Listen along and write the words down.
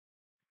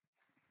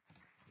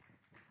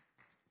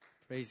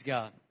Praise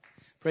God.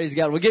 Praise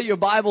God. We'll get your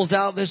Bibles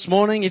out this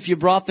morning if you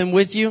brought them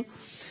with you.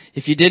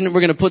 If you didn't,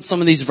 we're going to put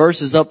some of these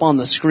verses up on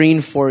the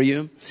screen for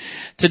you.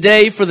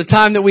 Today, for the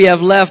time that we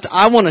have left,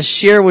 I want to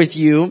share with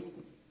you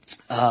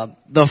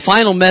the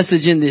final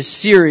message in this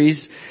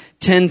series,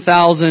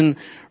 10,000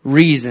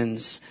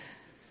 Reasons.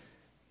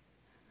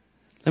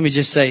 Let me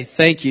just say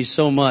thank you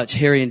so much,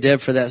 Harry and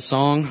Deb, for that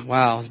song.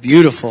 Wow, it's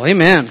beautiful.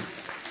 Amen.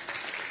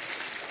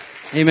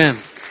 Amen.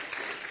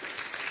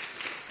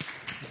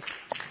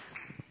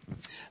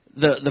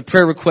 The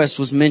prayer request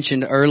was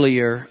mentioned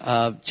earlier.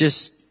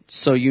 Just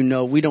so you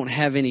know, we don't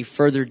have any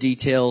further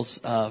details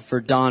for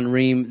Don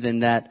Ream than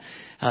that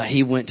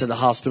he went to the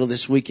hospital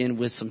this weekend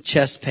with some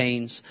chest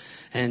pains.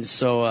 And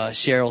so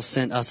Cheryl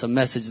sent us a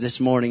message this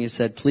morning and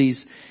said,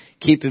 please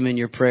keep him in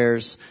your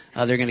prayers.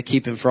 They're going to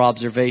keep him for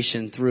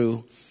observation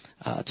through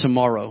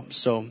tomorrow.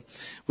 So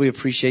we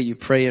appreciate you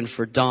praying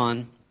for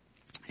Don.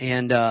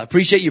 And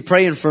appreciate you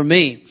praying for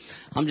me.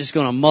 I'm just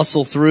going to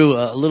muscle through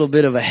a little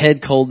bit of a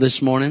head cold this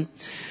morning.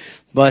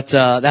 But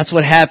that's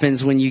what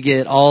happens when you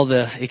get all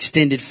the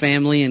extended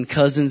family and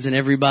cousins and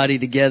everybody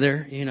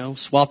together, you know,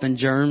 swapping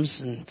germs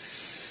and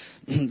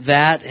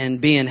that, and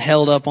being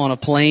held up on a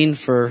plane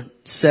for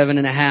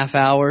 7.5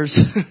 hours.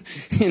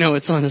 You know,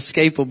 it's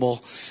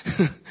unescapable.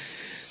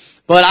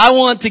 But I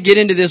want to get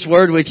into this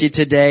word with you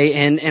today,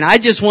 and I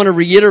just want to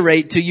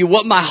reiterate to you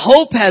what my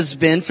hope has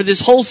been for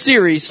this whole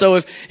series. So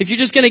if you're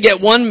just going to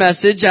get one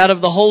message out of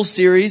the whole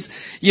series,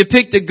 you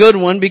picked a good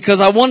one, because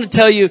I want to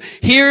tell you,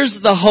 here's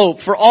the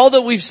hope for all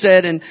that we've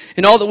said and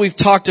all that we've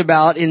talked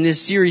about in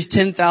this series,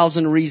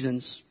 10,000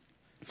 Reasons.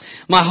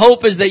 My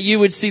hope is that you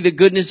would see the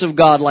goodness of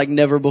God like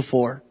never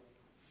before.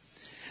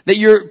 That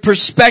your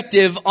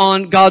perspective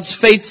on God's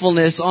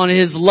faithfulness, on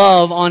His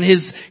love, on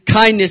His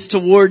kindness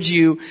towards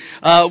you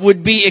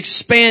would be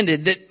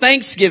expanded. That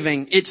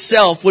Thanksgiving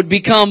itself would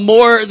become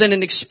more than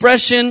an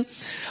expression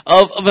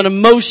of an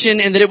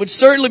emotion, and that it would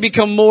certainly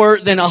become more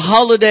than a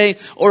holiday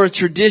or a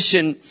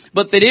tradition,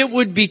 but that it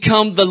would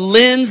become the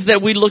lens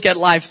that we look at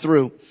life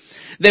through.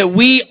 That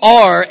we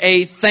are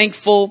a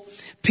thankful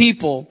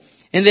people,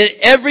 and that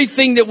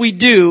everything that we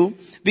do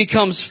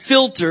becomes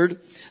filtered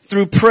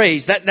through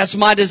praise. That's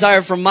my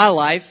desire for my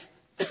life.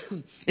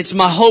 It's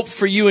my hope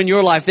for you in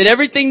your life, that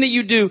everything that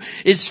you do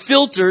is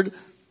filtered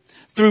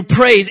through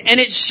praise. And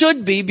it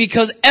should be,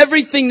 because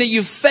everything that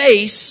you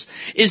face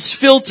is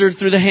filtered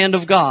through the hand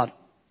of God.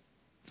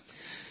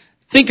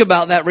 Think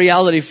about that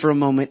reality for a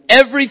moment.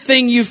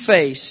 Everything you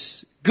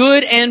face,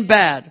 good and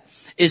bad,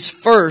 is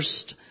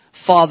first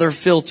Father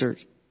filtered.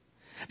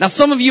 Now,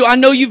 some of you, I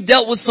know you've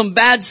dealt with some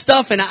bad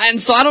stuff,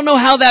 and so I don't know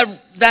how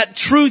that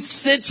truth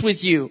sits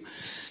with you.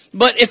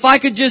 But if I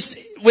could just,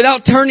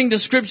 without turning to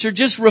Scripture,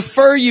 just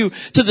refer you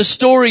to the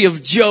story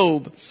of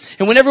Job.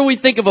 And whenever we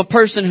think of a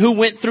person who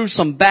went through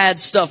some bad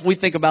stuff, we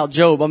think about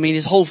Job. I mean,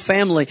 his whole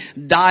family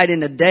died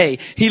in a day.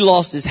 He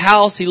lost his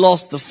house, he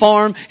lost the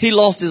farm, he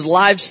lost his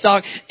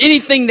livestock.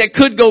 Anything that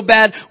could go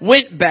bad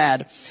went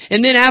bad.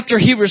 And then after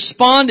he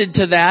responded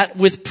to that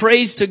with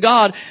praise to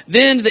God,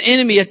 then the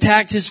enemy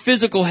attacked his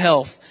physical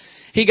health.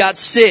 He got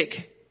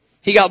sick.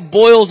 He got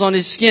boils on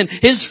his skin.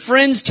 His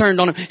friends turned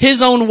on him.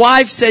 His own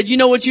wife said, you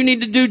know what you need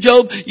to do,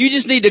 Job? You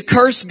just need to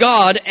curse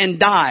God and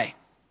die.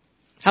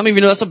 How many of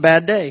you know that's a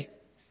bad day?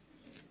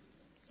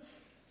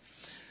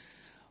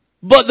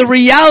 But the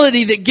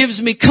reality that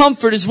gives me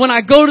comfort is when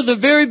I go to the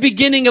very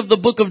beginning of the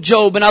book of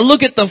Job and I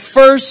look at the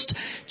first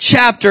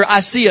chapter,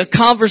 I see a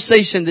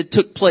conversation that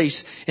took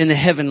place in the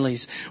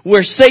heavenlies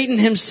where Satan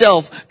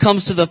himself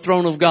comes to the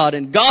throne of God,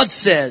 and God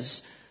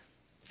says,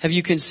 have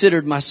you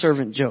considered my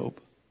servant Job?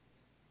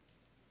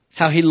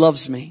 How he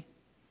loves me,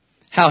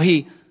 how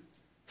he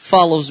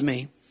follows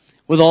me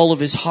with all of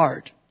his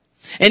heart.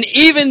 And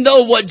even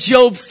though what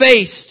Job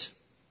faced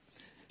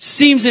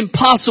seems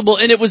impossible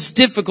and it was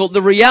difficult,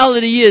 the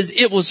reality is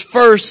it was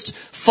first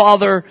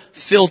Father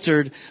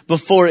filtered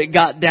before it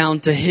got down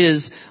to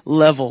his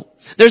level.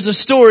 There's a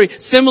story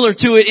similar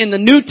to it in the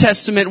New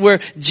Testament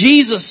where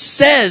Jesus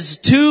says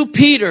to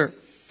Peter,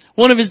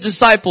 one of his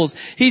disciples,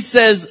 he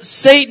says,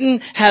 Satan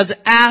has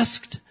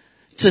asked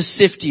to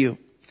sift you.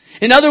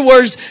 In other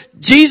words,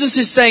 Jesus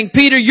is saying,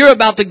 Peter, you're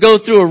about to go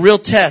through a real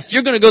test.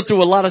 You're going to go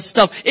through a lot of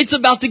stuff. It's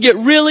about to get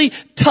really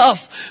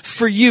tough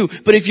for you.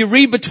 But if you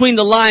read between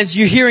the lines,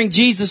 you're hearing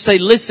Jesus say,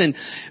 listen,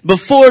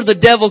 before the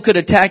devil could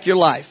attack your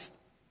life,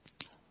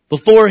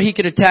 before he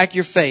could attack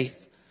your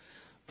faith,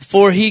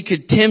 before he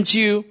could tempt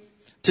you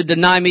to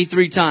deny me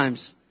 3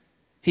 times,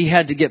 he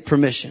had to get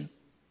permission.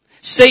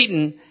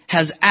 Satan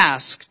has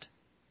asked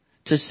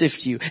to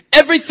sift you.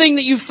 Everything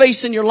that you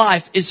face in your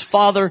life is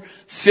Father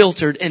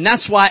filtered. And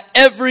that's why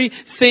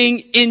everything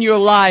in your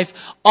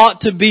life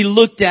ought to be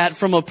looked at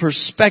from a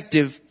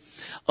perspective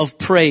of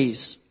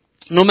praise.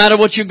 No matter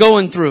what you're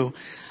going through.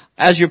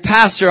 As your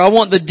pastor, I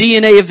want the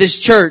DNA of this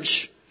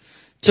church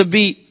to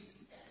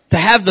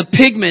have the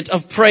pigment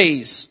of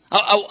praise.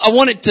 I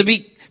want it to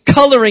be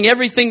coloring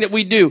everything that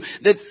we do.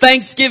 That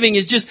Thanksgiving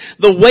is just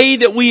the way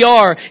that we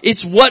are.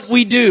 It's what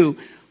we do.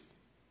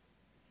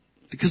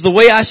 Because the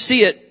way I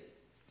see it,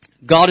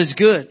 God is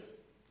good.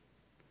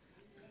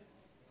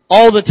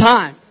 all the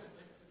time.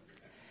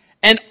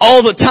 And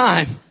all the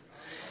time,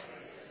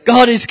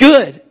 God is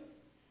good.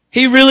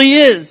 He really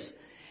is.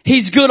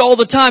 He's good all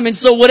the time. And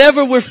so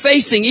whatever we're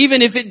facing,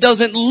 even if it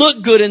doesn't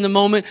look good in the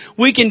moment,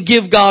 we can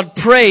give God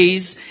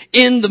praise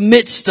in the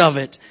midst of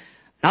it.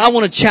 Now, I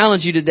want to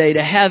challenge you today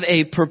to have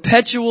a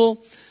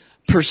perpetual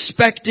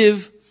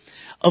perspective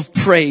of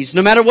praise.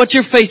 No matter what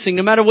you're facing,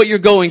 no matter what you're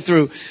going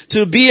through,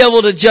 to be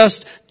able to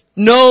just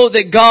know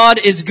that God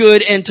is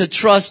good and to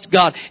trust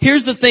God.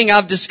 Here's the thing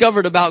I've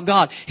discovered about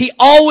God. He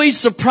always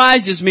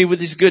surprises me with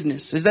His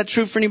goodness. Is that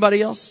true for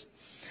anybody else?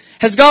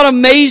 Has God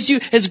amazed you?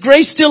 Is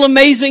grace still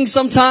amazing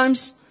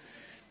sometimes?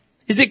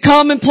 Is it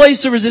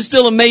commonplace or is it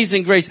still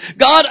amazing grace?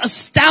 God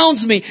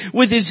astounds me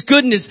with His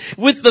goodness,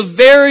 with the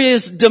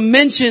various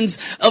dimensions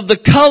of the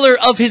color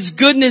of His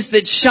goodness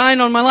that shine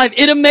on my life.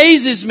 It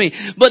amazes me.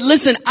 But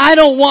listen, I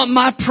don't want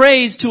my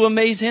praise to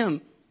amaze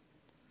Him.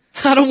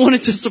 I don't want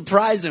it to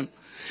surprise Him.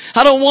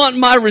 I don't want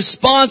my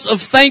response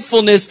of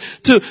thankfulness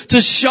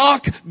to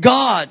shock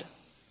God.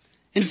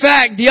 In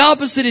fact, the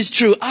opposite is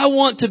true. I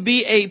want to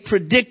be a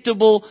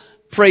predictable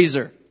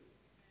praiser.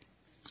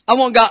 I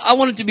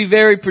want it to be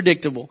very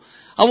predictable.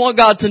 I want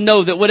God to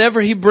know that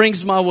whatever He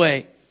brings my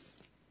way,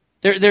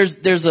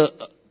 there's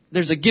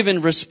a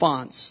given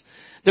response.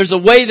 There's a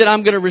way that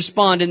I'm going to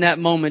respond in that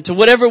moment. To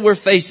whatever we're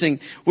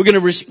facing, we're going to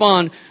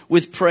respond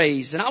with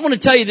praise. And I want to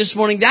tell you this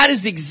morning, that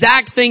is the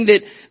exact thing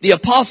that the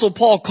Apostle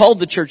Paul called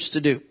the church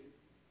to do.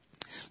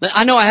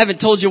 I know I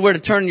haven't told you where to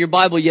turn in your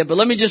Bible yet, but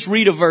let me just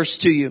read a verse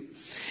to you.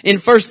 In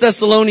 1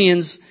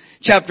 Thessalonians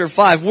chapter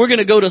 5, we're going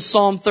to go to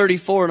Psalm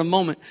 34 in a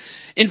moment.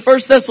 In 1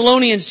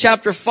 Thessalonians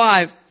chapter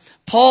 5,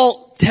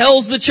 Paul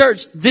tells the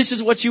church, this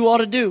is what you ought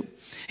to do.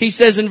 He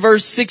says in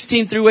verse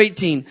 16 through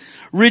 18,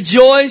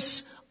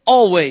 rejoice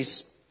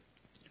always,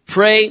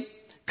 pray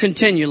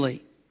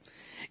continually,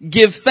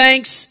 give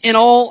thanks in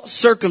all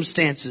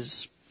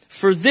circumstances,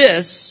 for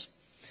this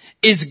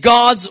is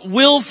God's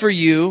will for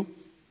you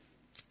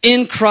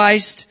in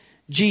Christ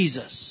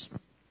Jesus.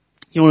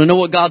 You want to know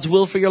what God's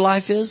will for your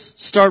life is?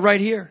 Start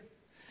right here.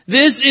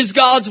 This is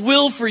God's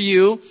will for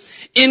you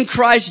in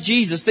Christ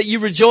Jesus, that you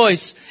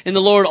rejoice in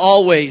the Lord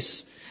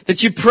always,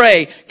 that you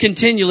pray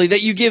continually,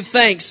 that you give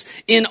thanks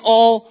in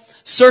all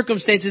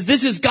circumstances.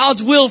 This is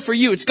God's will for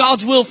you. It's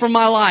God's will for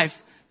my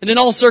life, that in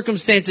all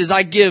circumstances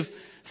I give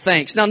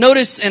thanks. Now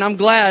notice, and I'm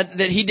glad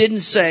that He didn't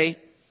say,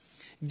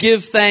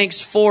 give thanks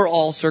for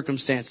all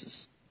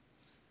circumstances,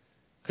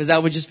 because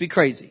that would just be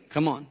crazy.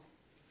 Come on.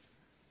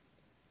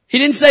 He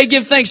didn't say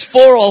give thanks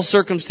for all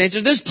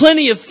circumstances. There's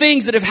plenty of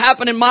things that have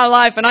happened in my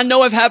life, and I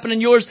know have happened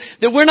in yours,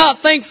 that we're not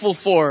thankful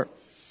for.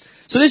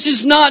 So this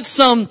is not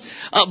some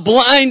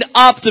blind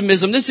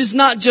optimism. This is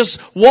not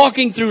just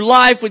walking through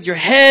life with your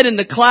head in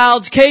the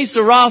clouds. Que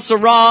sera,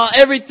 sera.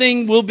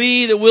 Everything will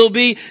be that will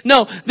be.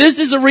 No, this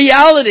is a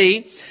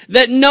reality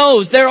that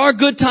knows there are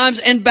good times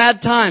and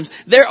bad times.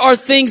 There are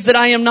things that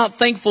I am not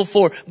thankful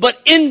for. But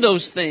in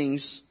those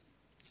things,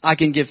 I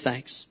can give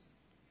thanks.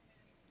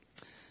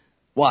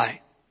 Why?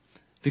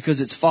 Because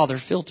it's Father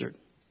filtered.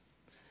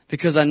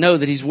 Because I know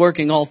that He's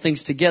working all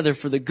things together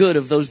for the good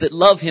of those that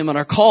love Him and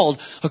are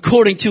called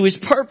according to His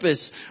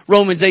purpose.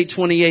 Romans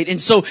 8:28. And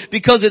so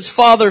because it's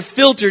Father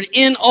filtered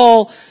in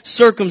all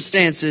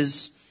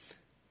circumstances,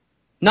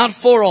 not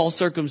for all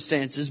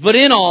circumstances, but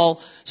in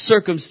all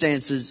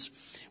circumstances,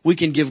 we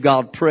can give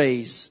God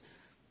praise.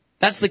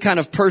 That's the kind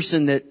of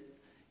person that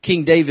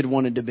King David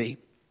wanted to be.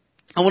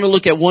 I want to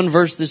look at one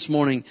verse this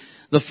morning,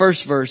 the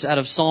first verse out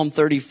of Psalm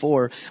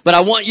 34. But I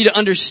want you to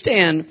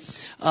understand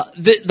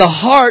the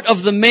heart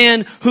of the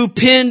man who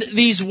penned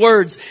these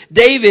words.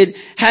 David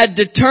had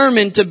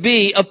determined to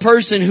be a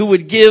person who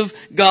would give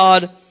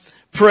God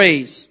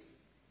praise.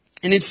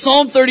 And in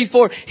Psalm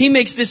 34, he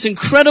makes this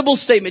incredible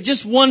statement,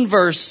 just one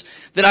verse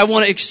that I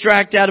want to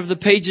extract out of the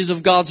pages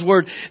of God's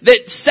Word,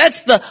 that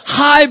sets the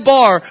high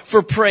bar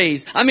for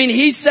praise. I mean,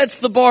 he sets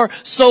the bar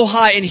so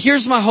high. And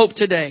here's my hope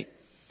today.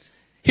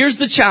 Here's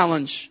the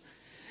challenge.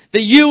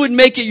 That you would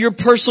make it your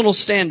personal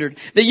standard.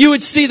 That you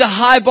would see the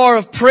high bar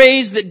of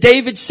praise that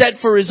David set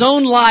for his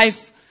own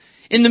life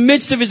in the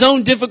midst of his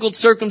own difficult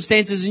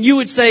circumstances. And you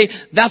would say,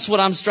 that's what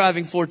I'm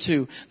striving for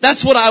too.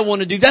 That's what I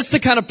want to do. That's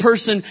the kind of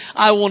person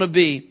I want to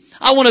be.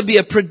 I want to be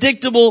a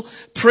predictable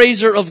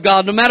praiser of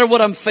God no matter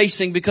what I'm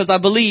facing, because I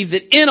believe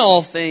that in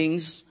all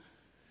things,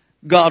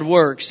 God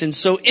works. And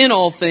so in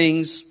all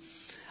things,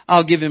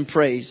 I'll give Him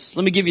praise.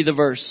 Let me give you the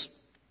verse.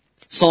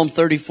 Psalm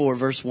 34,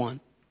 verse 1.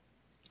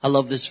 I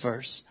love this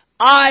verse.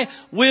 I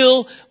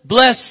will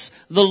bless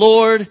the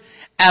Lord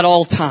at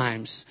all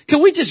times.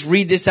 Can we just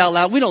read this out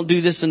loud? We don't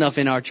do this enough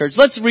in our church.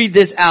 Let's read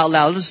this out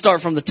loud. Let's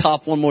start from the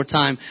top one more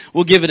time.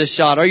 We'll give it a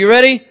shot. Are you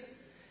ready?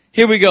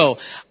 Here we go.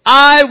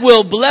 I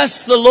will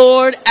bless the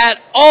Lord at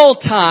all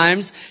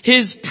times.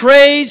 His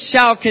praise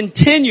shall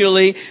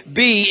continually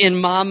be in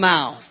my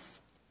mouth.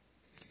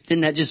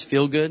 Didn't that just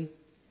feel good?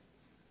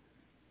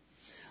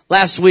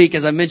 Last week,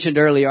 as I mentioned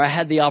earlier, I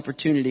had the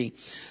opportunity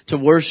to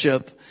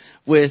worship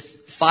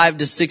with 500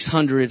 to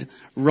 600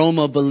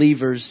 Roma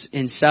believers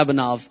in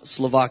Sabinov,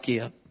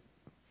 Slovakia.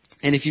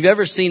 And if you've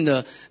ever seen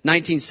the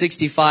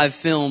 1965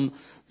 film,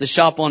 The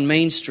Shop on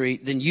Main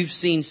Street, then you've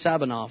seen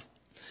Sabanov.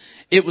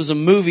 It was a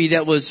movie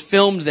that was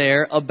filmed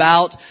there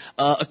about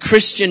a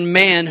Christian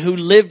man who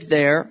lived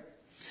there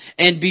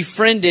and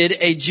befriended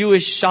a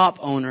Jewish shop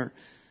owner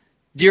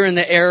during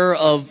the era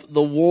of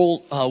the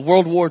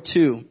World War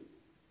II,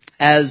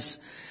 as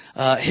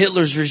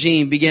Hitler's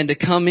regime began to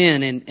come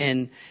in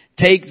and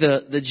take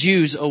the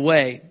Jews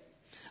away.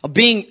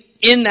 Being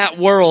in that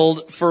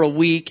world for a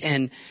week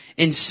and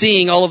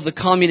seeing all of the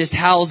communist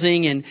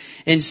housing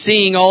and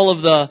seeing all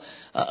of the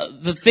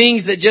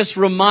things that just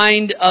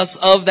remind us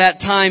of that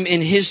time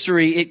in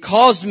history, it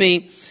caused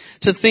me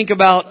to think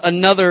about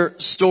another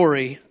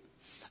story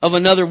of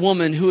another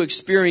woman who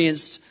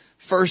experienced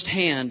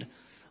firsthand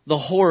the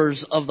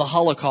horrors of the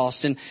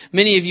Holocaust. And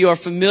many of you are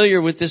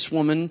familiar with this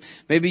woman.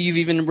 Maybe you've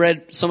even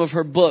read some of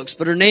her books,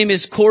 but her name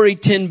is Corrie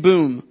ten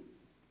Boom.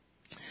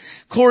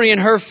 Corrie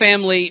and her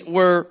family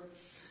were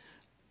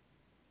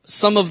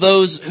some of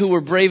those who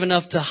were brave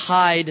enough to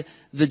hide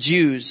the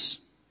Jews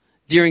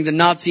during the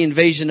Nazi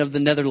invasion of the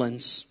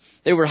Netherlands.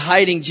 They were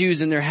hiding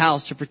Jews in their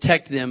house to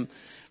protect them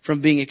from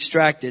being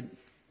extracted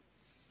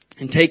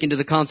and taken to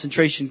the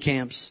concentration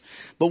camps.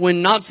 But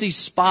when Nazi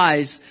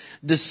spies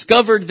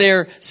discovered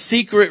their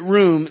secret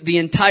room, the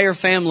entire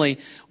family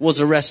was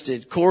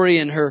arrested. Corrie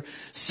and her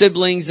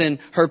siblings and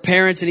her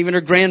parents and even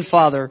her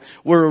grandfather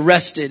were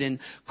arrested. And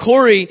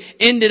Corrie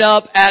ended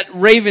up at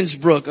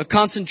Ravensbrück, a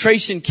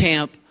concentration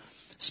camp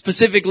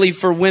specifically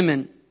for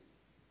women.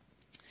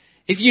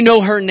 If you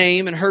know her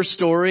name and her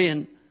story,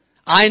 and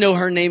I know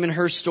her name and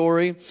her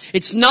story,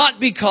 it's not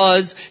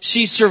because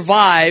she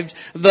survived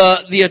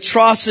the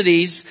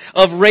atrocities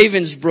of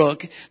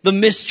Ravensbrück, the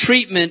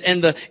mistreatment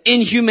and the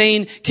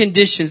inhumane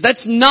conditions.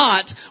 That's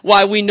not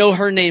why we know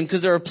her name,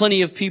 because there are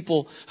plenty of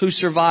people who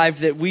survived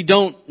that we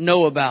don't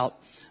know about.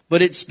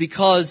 But it's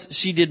because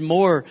she did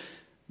more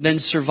than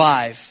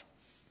survive.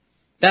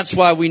 That's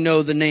why we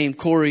know the name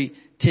Corrie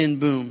ten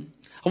Boom.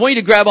 I want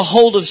you to grab a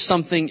hold of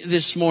something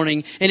this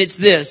morning, and it's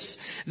this,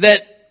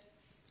 that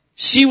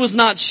she was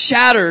not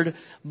shattered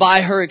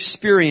by her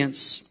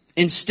experience.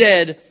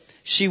 Instead,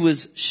 she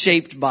was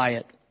shaped by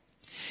it.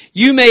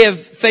 You may have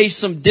faced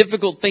some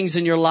difficult things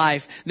in your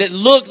life that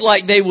looked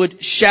like they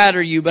would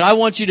shatter you, but I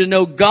want you to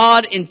know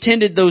God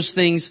intended those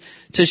things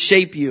to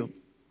shape you.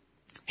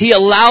 He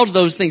allowed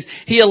those things.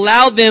 He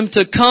allowed them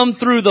to come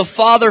through the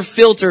Father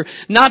filter,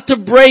 not to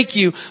break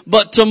you,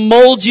 but to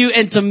mold you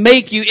and to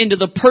make you into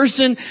the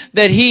person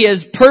that He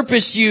has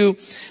purposed you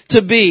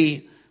to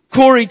be.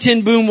 Corrie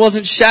ten Boom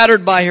wasn't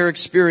shattered by her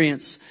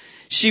experience.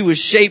 She was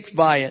shaped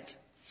by it.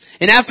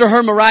 And after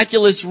her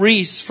miraculous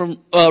release from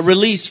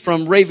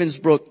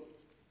Ravensbrück,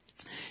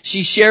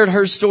 she shared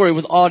her story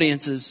with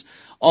audiences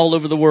all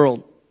over the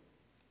world.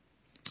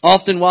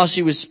 Often while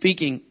she was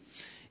speaking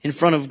in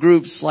front of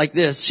groups like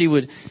this, she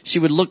would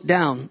look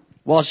down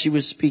while she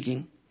was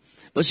speaking.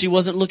 But she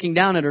wasn't looking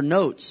down at her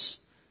notes.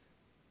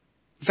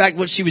 In fact,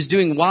 what she was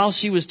doing while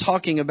she was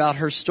talking about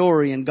her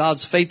story and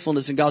God's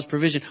faithfulness and God's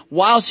provision,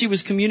 while she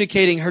was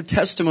communicating her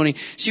testimony,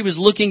 she was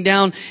looking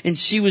down and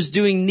she was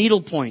doing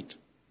needlepoint.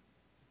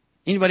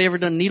 Anybody ever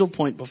done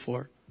needlepoint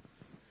before?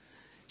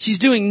 She's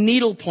doing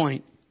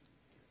needlepoint.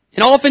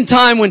 And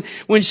oftentimes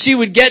when she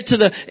would get to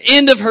the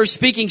end of her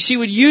speaking, she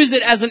would use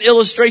it as an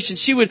illustration.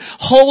 She would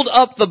hold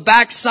up the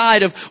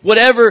backside of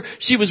whatever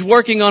she was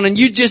working on, and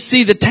you'd just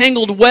see the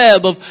tangled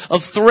web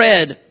of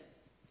thread.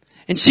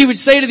 And she would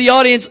say to the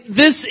audience,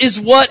 this is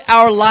what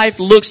our life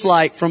looks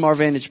like from our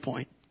vantage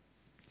point.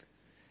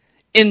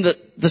 In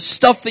the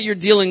stuff that you're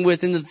dealing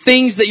with, in the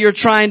things that you're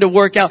trying to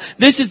work out.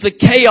 This is the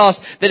chaos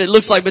that it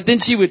looks like. But then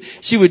she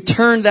would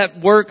turn that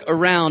work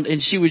around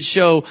and she would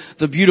show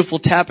the beautiful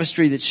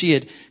tapestry that she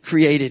had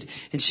created.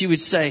 And she would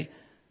say,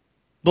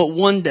 but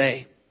one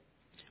day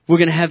we're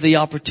going to have the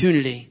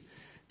opportunity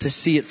to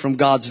see it from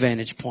God's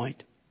vantage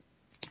point.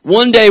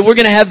 One day we're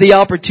going to have the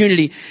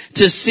opportunity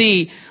to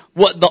see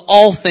what the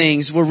all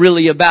things were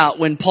really about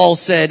when Paul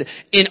said,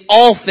 in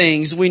all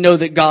things we know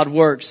that God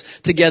works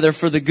together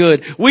for the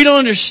good. We don't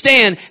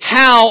understand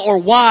how or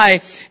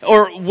why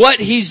or what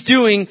He's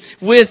doing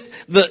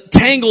with the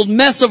tangled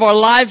mess of our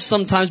lives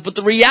sometimes, but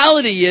the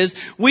reality is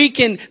we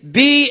can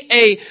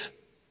be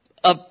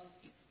a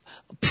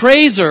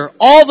praiser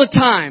all the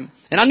time.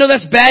 And I know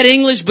that's bad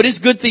English, but it's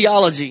good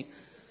theology.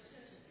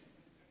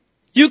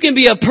 You can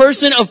be a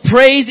person of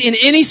praise in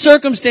any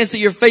circumstance that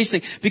you're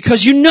facing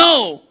because you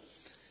know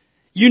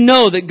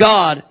that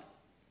God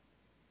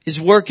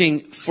is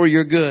working for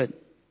your good.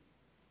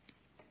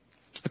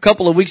 A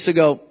couple of weeks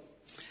ago,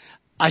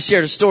 I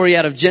shared a story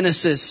out of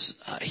Genesis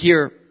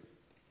here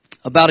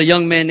about a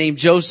young man named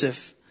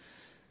Joseph.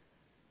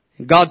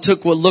 God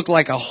took what looked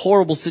like a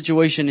horrible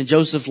situation in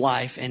Joseph's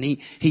life and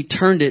he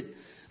turned it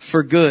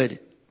for good.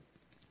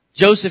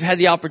 Joseph had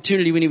the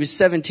opportunity when he was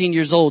 17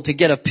 years old to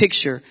get a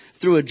picture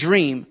through a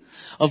dream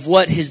of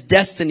what his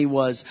destiny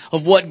was,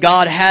 of what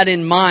God had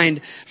in mind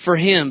for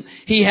him.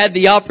 He had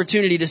the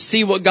opportunity to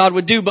see what God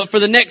would do, but for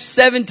the next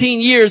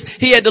 17 years,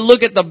 he had to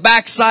look at the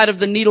backside of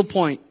the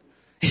needlepoint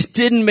It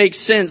didn't make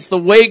sense. The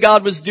way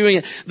God was doing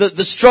it,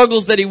 the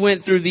struggles that he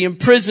went through, the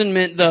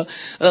imprisonment,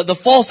 the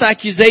false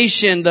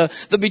accusation,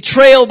 the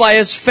betrayal by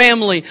his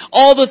family,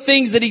 all the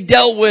things that he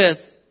dealt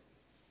with.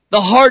 The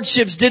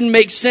hardships didn't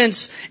make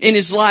sense in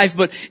his life,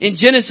 but in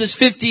Genesis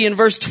 50 and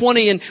verse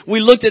 20, and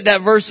we looked at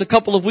that verse a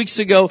couple of weeks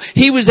ago,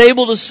 he was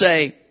able to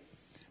say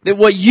that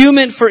what you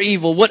meant for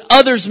evil, what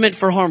others meant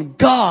for harm,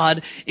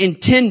 God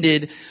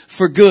intended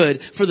for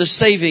good, for the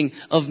saving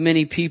of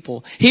many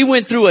people. He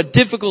went through a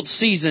difficult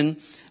season,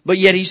 but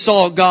yet he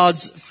saw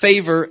God's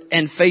favor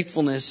and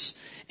faithfulness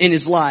in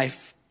his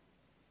life.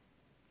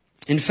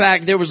 In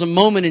fact, there was a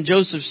moment in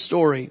Joseph's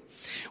story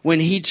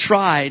when he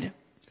tried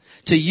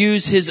to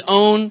use his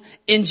own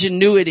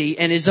ingenuity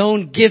and his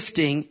own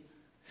gifting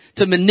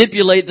to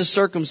manipulate the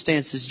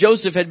circumstances.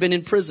 Joseph had been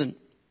in prison.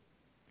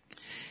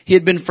 He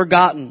had been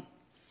forgotten.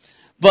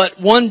 But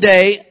one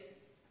day,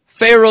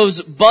 Pharaoh's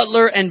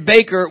butler and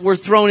baker were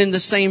thrown in the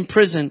same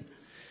prison.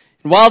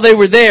 And while they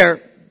were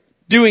there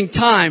doing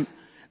time,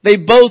 they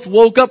both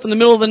woke up in the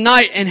middle of the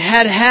night and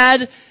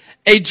had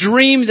a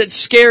dream that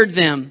scared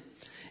them.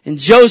 And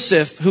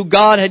Joseph, who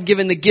God had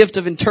given the gift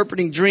of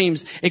interpreting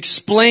dreams,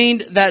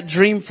 explained that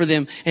dream for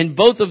them. And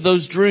both of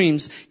those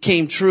dreams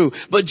came true.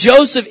 But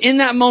Joseph, in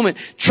that moment,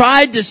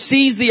 tried to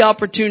seize the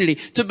opportunity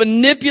to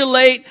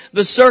manipulate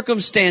the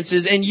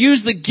circumstances and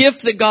use the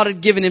gift that God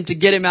had given him to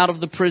get him out of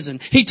the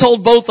prison. He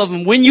told both of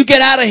them, when you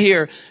get out of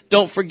here,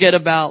 don't forget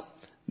about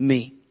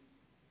me.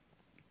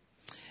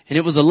 And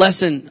it was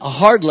a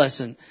hard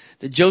lesson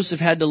that Joseph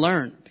had to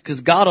learn,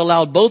 because God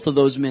allowed both of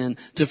those men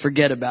to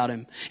forget about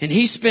him. And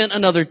he spent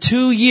another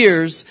 2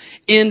 years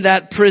in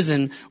that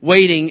prison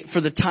waiting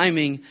for the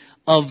timing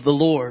of the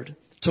Lord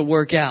to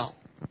work out.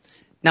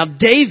 Now,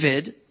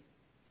 David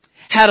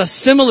had a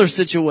similar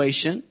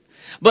situation,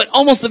 but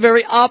almost the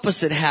very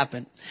opposite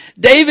happened.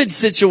 David's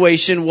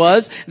situation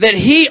was that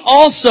he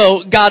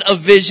also got a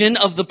vision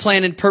of the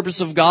plan and purpose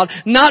of God,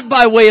 not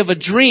by way of a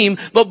dream,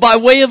 but by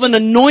way of an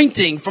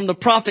anointing from the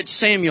prophet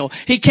Samuel.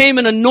 He came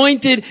and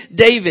anointed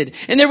David.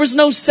 And there was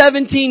no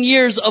 17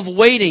 years of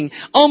waiting.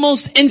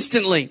 Almost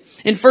instantly,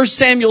 in 1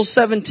 Samuel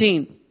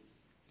 17,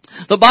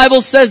 the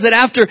Bible says that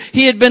after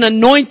he had been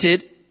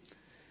anointed,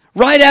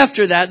 right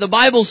after that, the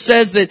Bible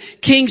says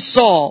that King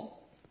Saul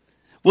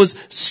was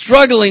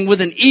struggling with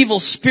an evil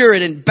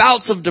spirit and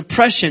bouts of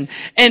depression.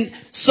 And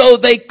so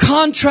they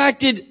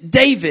contracted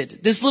David,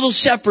 this little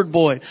shepherd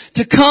boy,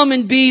 to come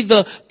and be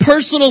the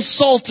personal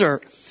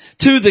psalter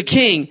to the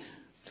king.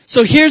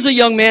 So here's a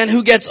young man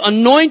who gets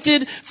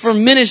anointed for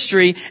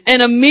ministry,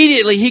 and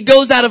immediately he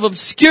goes out of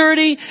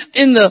obscurity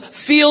in the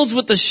fields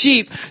with the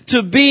sheep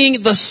to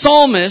being the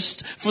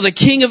psalmist for the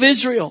king of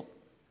Israel.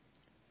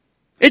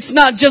 It's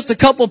not just a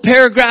couple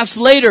paragraphs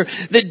later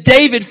that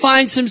David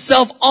finds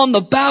himself on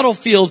the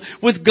battlefield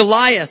with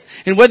Goliath.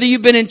 And whether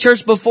you've been in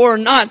church before or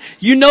not,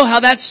 you know how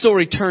that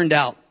story turned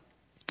out.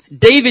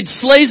 David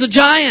slays a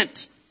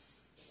giant.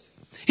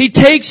 He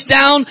takes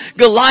down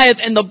Goliath,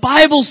 and the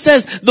Bible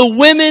says the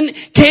women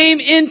came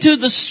into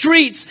the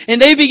streets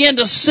and they began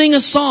to sing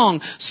a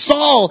song.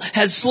 Saul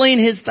has slain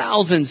his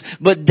thousands,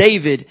 but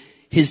David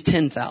his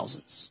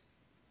 10,000s.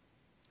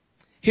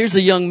 Here's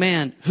a young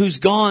man who's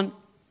gone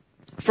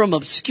from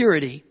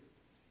obscurity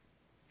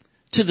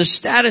to the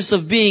status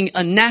of being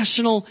a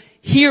national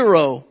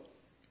hero,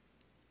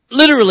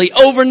 literally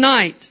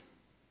overnight.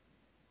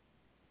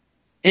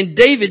 And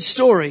David's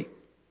story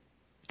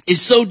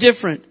is so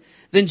different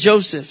than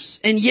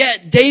Joseph's. And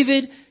yet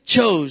David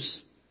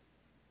chose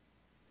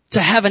to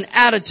have an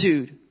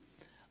attitude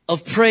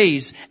of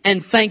praise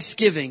and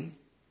thanksgiving,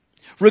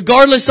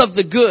 regardless of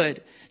the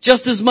good,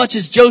 just as much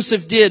as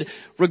Joseph did,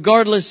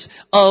 regardless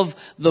of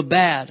the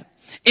bad.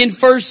 In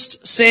 1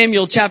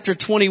 Samuel chapter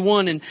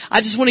 21, and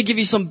I just want to give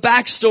you some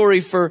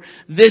backstory for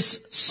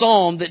this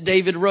psalm that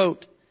David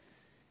wrote.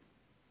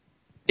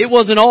 It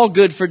wasn't all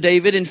good for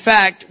David. In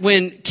fact,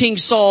 when King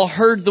Saul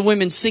heard the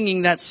women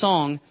singing that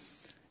song,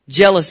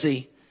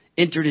 jealousy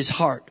entered his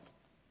heart.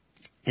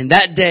 And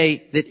that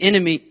day,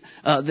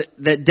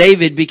 that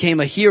David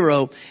became a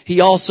hero, he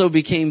also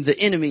became the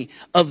enemy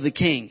of the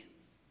king.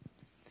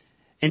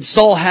 And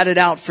Saul had it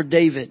out for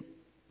David.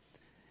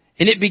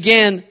 And it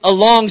began a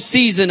long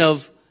season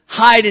of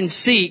hide and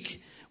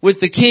seek with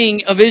the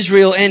king of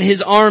Israel and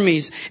his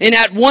armies. And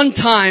at one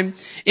time,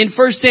 in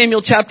 1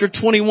 Samuel chapter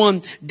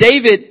 21,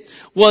 David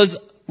was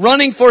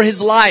running for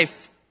his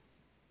life.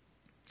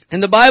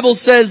 And the Bible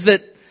says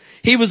that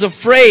he was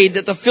afraid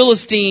that the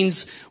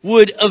Philistines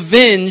would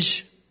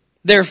avenge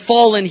their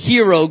fallen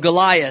hero,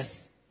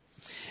 Goliath.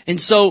 And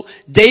so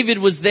David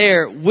was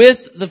there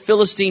with the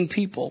Philistine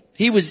people.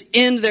 He was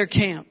in their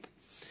camp.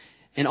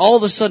 And all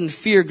of a sudden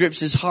fear grips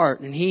his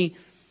heart, and he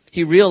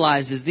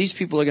realizes these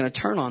people are going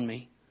to turn on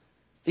me.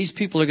 These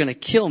people are going to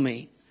kill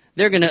me.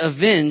 They're going to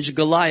avenge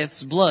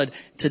Goliath's blood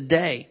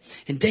today.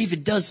 And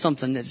David does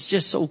something that's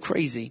just so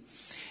crazy.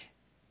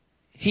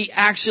 He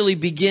actually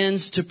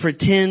begins to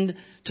pretend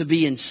to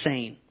be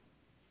insane.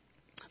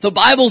 The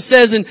Bible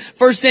says in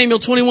 1 Samuel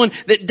 21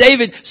 that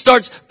David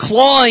starts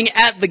clawing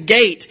at the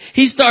gate.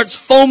 He starts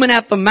foaming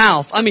at the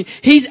mouth. I mean,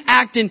 he's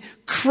acting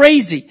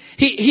crazy.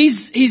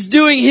 He's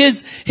doing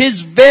his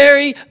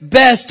very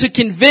best to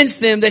convince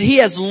them that he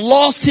has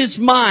lost his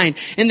mind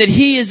and that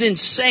he is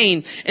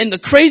insane. And the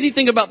crazy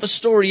thing about the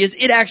story is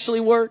it actually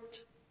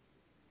worked.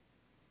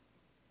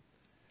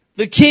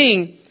 The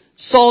king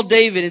saw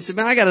David and said,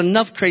 man, I got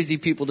enough crazy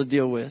people to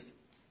deal with.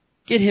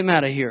 Get him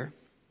out of here.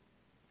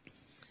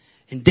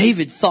 And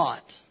David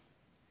thought,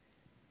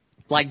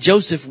 like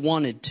Joseph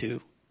wanted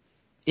to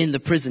in the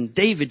prison,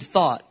 David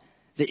thought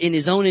that in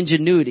his own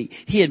ingenuity,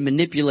 he had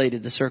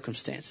manipulated the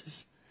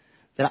circumstances.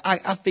 That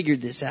I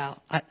figured this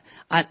out.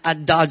 I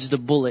dodged a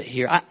bullet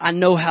here. I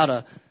know how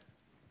to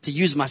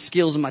use my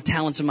skills and my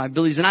talents and my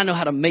abilities, and I know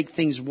how to make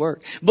things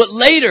work. But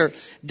later,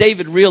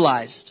 David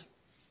realized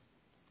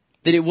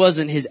that it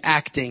wasn't his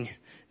acting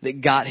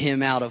that got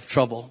him out of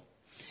trouble.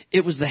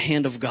 It was the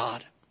hand of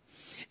God.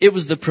 It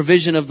was the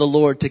provision of the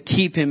Lord to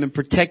keep him and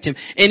protect him.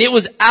 And it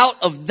was out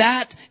of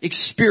that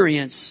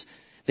experience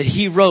that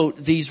he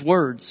wrote these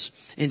words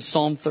in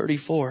Psalm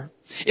 34.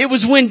 It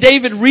was when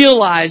David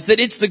realized that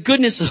it's the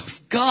goodness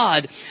of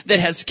God that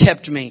has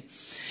kept me.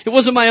 It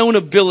wasn't my own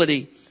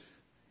ability.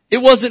 It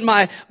wasn't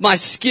my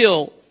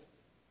skill.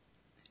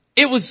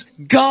 It was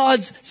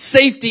God's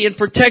safety and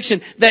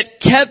protection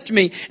that kept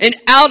me. And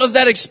out of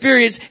that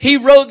experience, he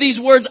wrote these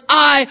words,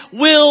 I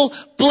will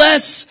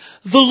bless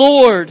the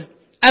Lord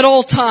at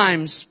all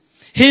times.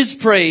 His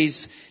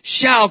praise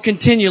shall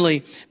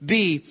continually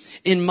be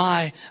in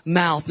my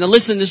mouth. Now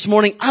listen, this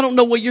morning, I don't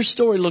know what your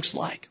story looks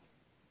like.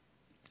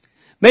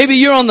 Maybe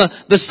you're on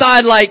the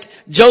side like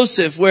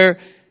Joseph, where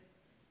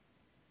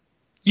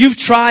you've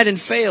tried and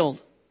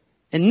failed,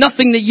 and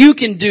nothing that you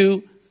can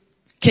do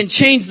can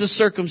change the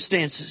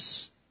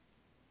circumstances.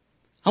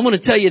 I'm going to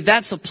tell you,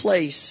 that's a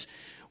place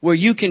where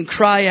you can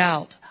cry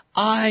out,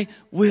 I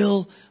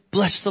will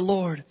bless the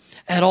Lord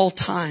at all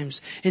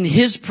times, and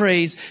his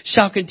praise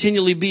shall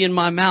continually be in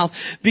my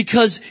mouth,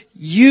 because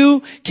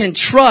you can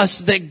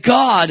trust that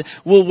God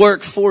will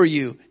work for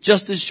you,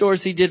 just as sure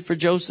as he did for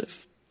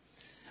Joseph.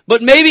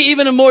 But maybe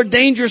even a more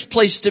dangerous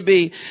place to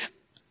be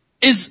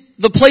is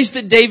the place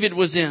that David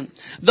was in.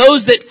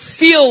 Those that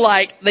feel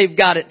like they've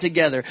got it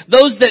together.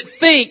 Those that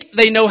think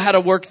they know how to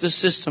work the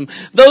system.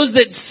 Those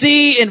that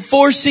see and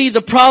foresee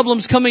the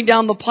problems coming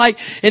down the pike,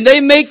 and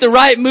they make the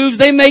right moves.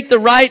 They make the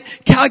right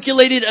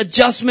calculated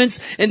adjustments,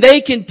 and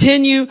they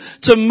continue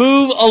to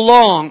move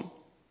along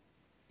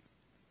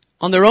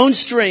on their own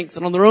strength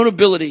and on their own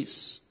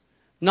abilities,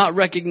 not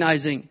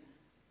recognizing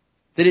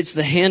that it's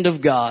the hand of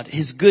God,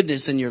 his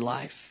goodness in your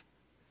life,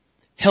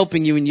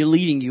 helping you and you,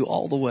 leading you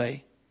all the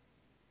way.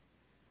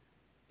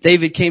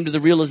 David came to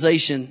the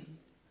realization,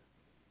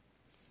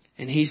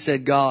 and he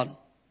said, God,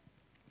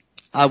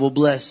 I will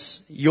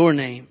bless your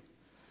name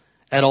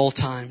at all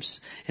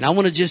times. And I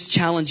want to just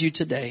challenge you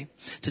today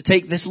to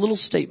take this little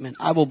statement,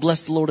 I will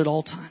bless the Lord at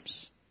all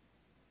times.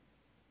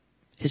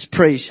 His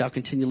praise shall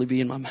continually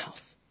be in my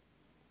mouth.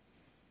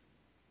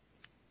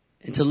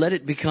 And to let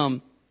it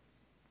become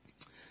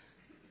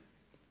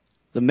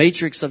the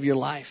matrix of your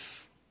life,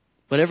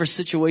 whatever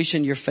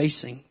situation you're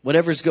facing,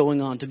 whatever's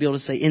going on, to be able to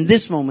say, in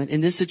this moment,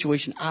 in this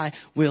situation, I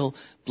will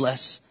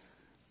bless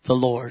the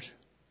Lord.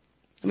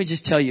 Let me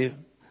just tell you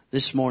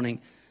this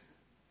morning,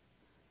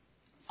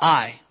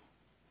 I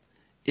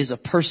is a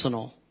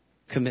personal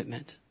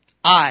commitment.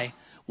 I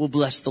will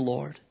bless the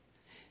Lord.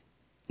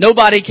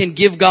 Nobody can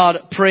give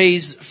God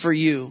praise for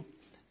you.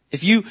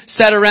 If you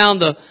sat around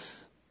the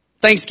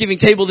Thanksgiving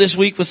table this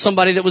week with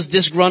somebody that was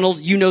disgruntled,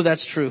 you know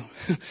that's true.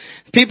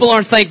 People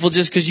aren't thankful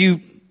just because you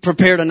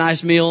prepared a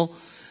nice meal,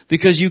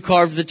 because you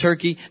carved the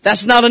turkey.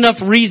 That's not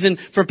enough reason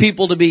for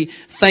people to be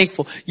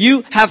thankful.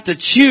 You have to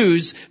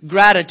choose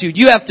gratitude.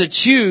 You have to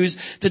choose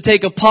to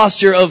take a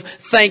posture of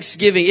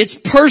thanksgiving. It's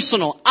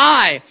personal.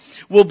 I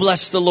will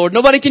bless the Lord.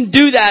 Nobody can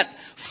do that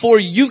for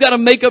you. You've got to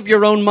make up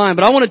your own mind.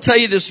 But I want to tell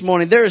you this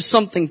morning, there is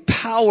something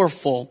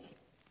powerful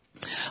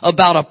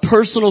about a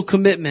personal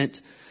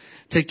commitment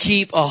to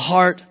keep a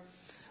heart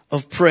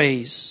of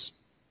praise.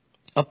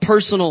 A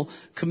personal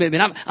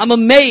commitment. I'm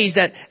amazed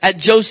at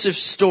Joseph's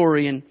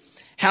story, and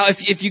how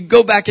if you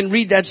go back and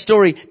read that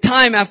story,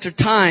 time after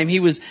time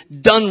he was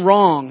done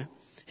wrong.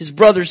 His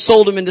brothers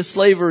sold him into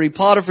slavery.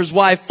 Potiphar's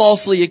wife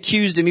falsely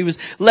accused him. He was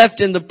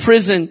left in the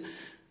prison.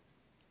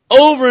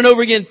 Over and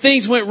over again,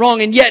 things went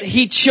wrong, and yet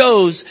he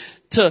chose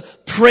to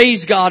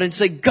praise God and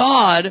say,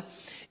 God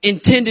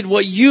intended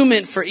what you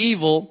meant for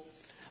evil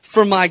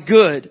for my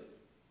good.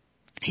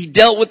 He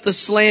dealt with the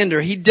slander.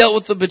 He dealt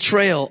with the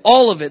betrayal.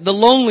 All of it. The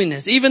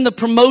loneliness. Even the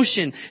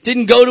promotion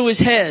didn't go to his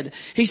head.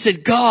 He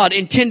said God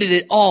intended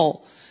it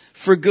all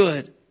for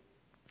good.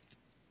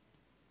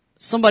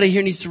 Somebody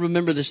here needs to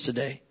remember this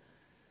today.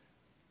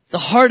 The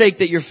heartache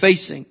that you're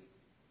facing,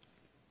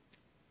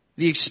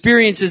 the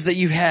experiences that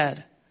you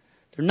had,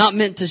 they're not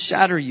meant to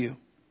shatter you.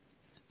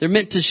 They're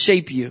meant to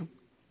shape you.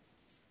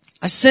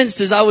 I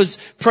sensed as I was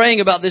praying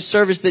about this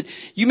service that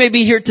you may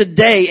be here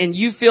today and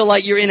you feel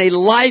like you're in a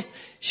life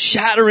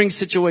shattering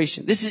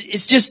situation.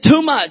 It's just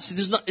too much.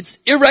 It's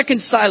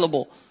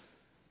irreconcilable.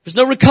 There's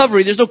no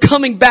recovery. There's no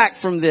coming back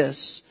from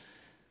this.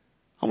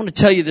 I want to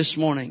tell you this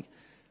morning,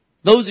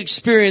 those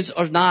experiences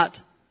are not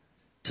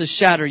to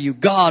shatter you.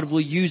 God will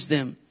use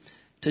them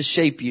to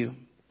shape you.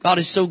 God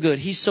is so good.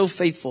 He's so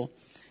faithful.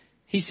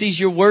 He sees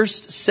your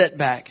worst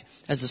setback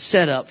as a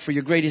setup for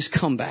your greatest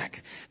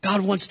comeback.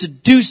 God wants to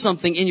do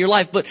something in your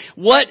life, but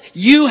what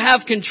you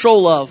have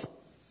control of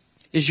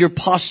is your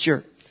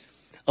posture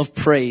of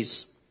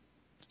praise.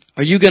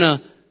 Are you going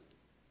to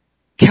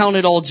count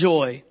it all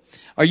joy?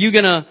 Are you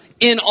going to,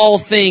 in all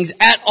things,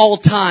 at all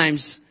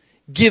times,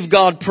 give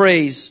God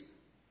praise?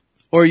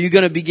 Or are you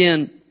going to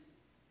begin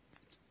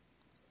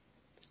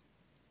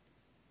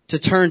to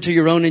turn to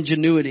your own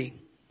ingenuity?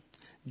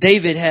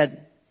 David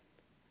had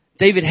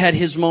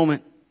his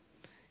moment.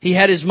 He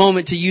had his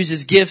moment to use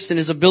his gifts and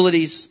his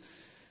abilities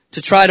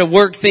to try to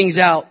work things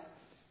out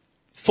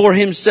for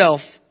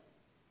himself.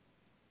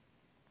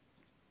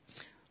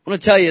 I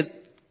want to tell you,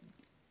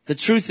 the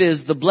truth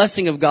is the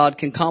blessing of God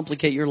can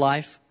complicate your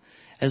life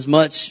as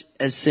much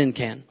as sin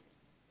can.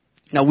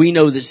 Now we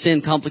know that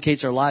sin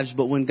complicates our lives,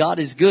 but when God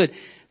is good,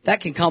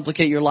 that can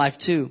complicate your life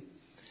too.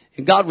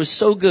 And God was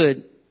so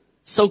good,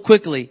 so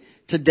quickly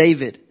to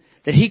David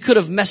that he could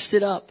have messed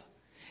it up.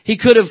 He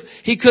could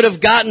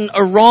have gotten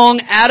a wrong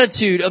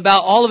attitude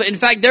about all of it. In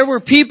fact, there were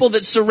people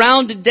that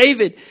surrounded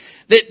David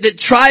that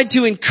tried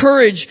to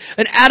encourage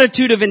an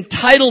attitude of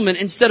entitlement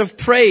instead of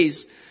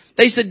praise.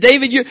 They said,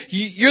 David,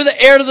 you're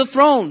the heir to the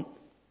throne.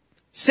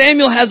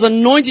 Samuel has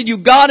anointed you.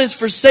 God has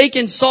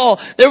forsaken Saul.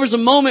 There was a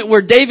moment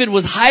where David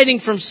was hiding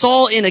from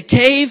Saul in a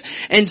cave,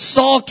 and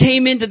Saul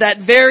came into that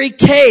very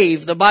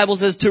cave, the Bible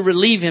says, to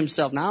relieve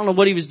himself. Now, I don't know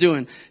what he was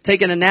doing,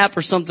 taking a nap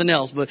or something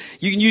else, but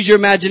you can use your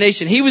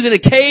imagination. He was in a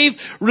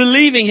cave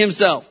relieving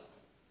himself.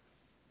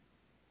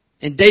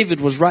 And David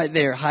was right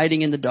there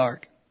hiding in the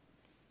dark.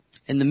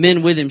 And the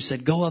men with him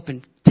said, go up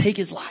and take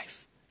his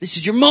life. This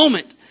is your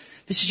moment.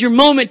 This is your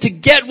moment to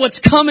get what's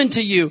coming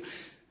to you.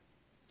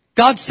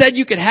 God said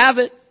you could have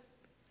it.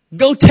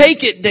 Go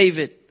take it,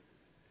 David.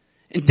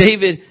 And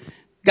David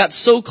got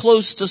so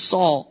close to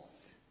Saul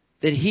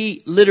that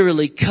he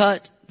literally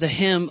cut the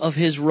hem of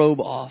his robe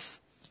off.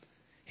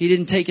 He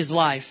didn't take his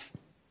life.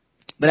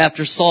 But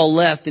after Saul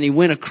left and he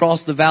went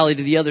across the valley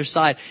to the other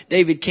side,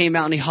 David came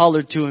out and he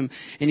hollered to him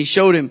and he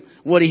showed him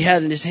what he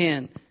had in his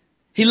hand.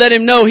 He let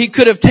him know he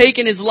could have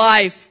taken his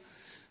life.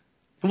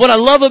 And what I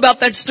love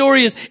about that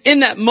story is in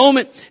that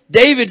moment,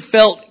 David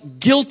felt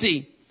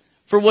guilty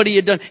for what he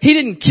had done. He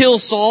didn't kill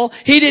Saul.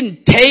 He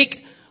didn't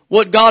take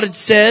what God had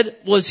said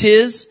was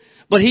his,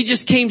 but he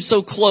just came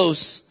so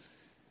close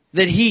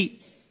that he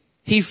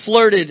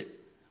flirted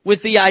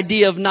with the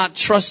idea of not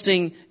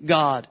trusting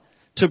God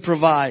to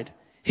provide.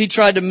 He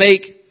tried to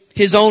make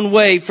his own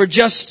way for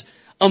just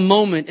a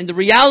moment. And the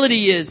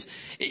reality is,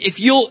 if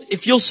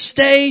you'll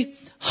stay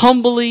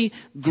humbly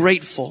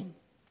grateful,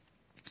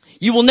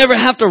 you will never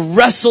have to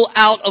wrestle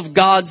out of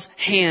God's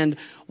hand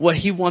what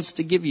he wants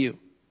to give you.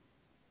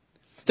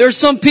 There are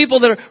some people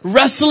that are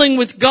wrestling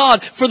with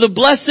God for the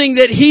blessing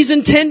that he's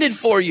intended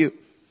for you.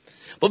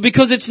 But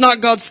because it's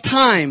not God's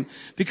time,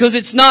 because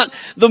it's not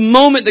the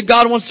moment that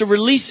God wants to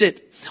release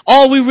it,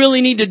 all we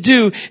really need to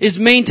do is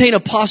maintain a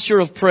posture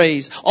of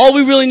praise. All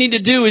we really need to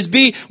do is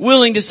be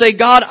willing to say,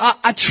 God,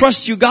 I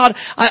trust you. God,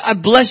 I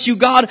bless you.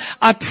 God,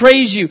 I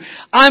praise you.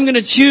 I'm going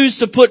to choose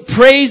to put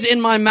praise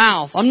in my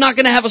mouth. I'm not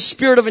going to have a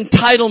spirit of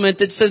entitlement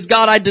that says,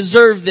 God, I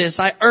deserve this.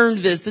 I earned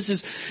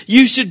this.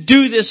 You should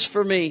do this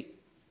for me.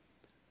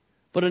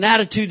 But an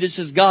attitude that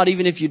says, God,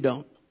 even if you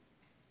don't,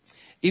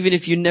 even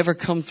if you never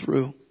come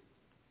through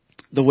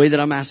the way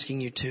that I'm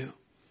asking you to,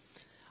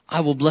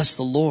 I will bless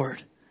the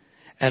Lord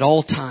at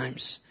all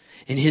times,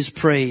 and his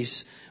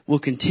praise will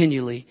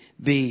continually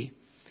be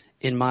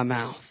in my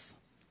mouth.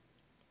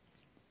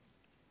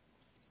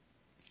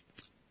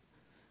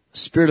 A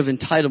spirit of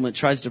entitlement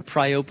tries to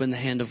pry open the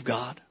hand of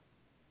God.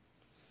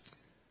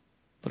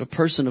 But a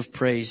person of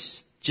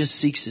praise just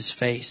seeks his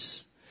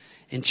face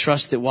and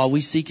trusts that while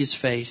we seek his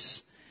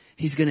face,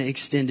 he's going to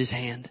extend his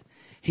hand.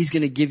 He's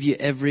going to give you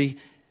every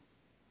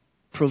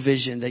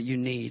provision that you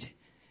need.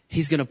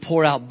 He's going to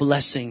pour out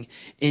blessing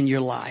in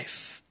your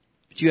life.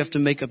 But you have to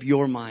make up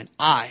your mind.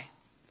 I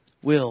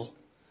will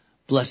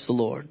bless the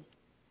Lord.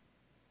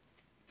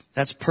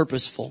 That's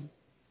purposeful.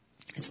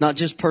 It's not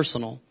just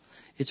personal.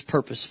 It's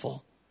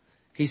purposeful.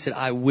 He said,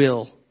 I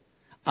will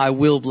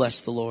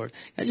bless the Lord.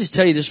 I just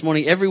tell you this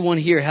morning, everyone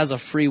here has a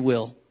free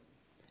will.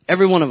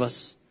 Every one of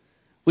us.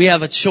 We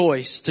have a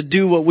choice to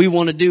do what we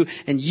want to do.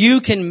 And you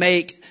can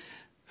make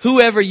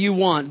whoever you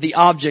want the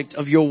object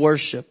of your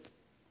worship.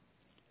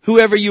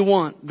 Whoever you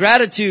want.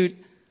 Gratitude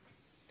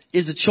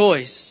is a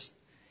choice.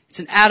 It's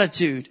an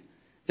attitude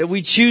that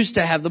we choose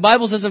to have. The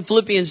Bible says in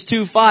Philippians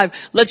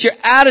 2:5, let your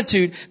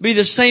attitude be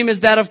the same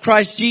as that of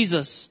Christ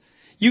Jesus.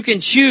 You can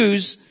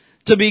choose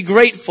to be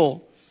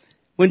grateful.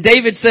 When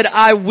David said,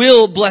 I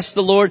will bless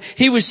the Lord,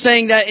 he was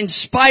saying that in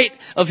spite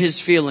of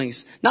his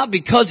feelings, not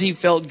because he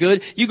felt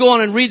good. You go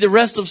on and read the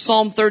rest of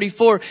Psalm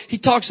 34. He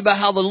talks about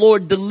how the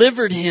Lord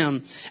delivered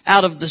him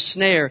out of the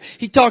snare.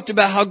 He talked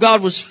about how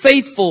God was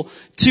faithful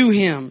to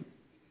him.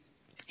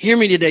 Hear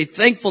me today.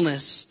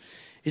 Thankfulness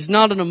is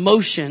not an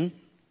emotion.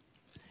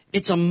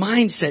 It's a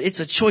mindset. It's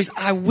a choice.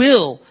 I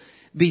will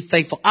be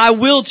thankful. I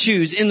will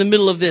choose in the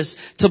middle of this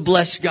to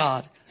bless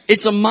God.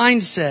 It's a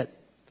mindset.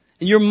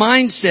 And your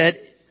mindset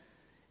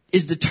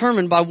is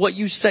determined by what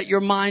you set your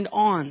mind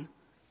on.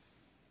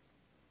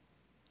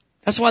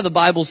 That's why the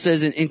Bible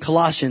says in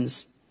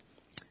Colossians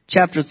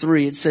chapter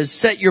 3, it says,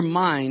 set your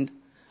mind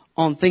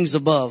on things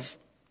above,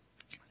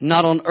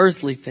 not on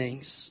earthly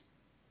things.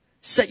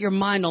 Set your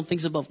mind on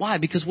things above. Why?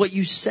 Because what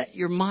you set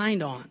your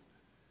mind on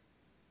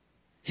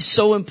is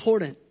so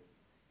important.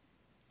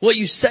 What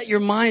you set your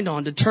mind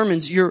on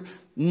determines your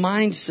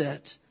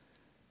mindset.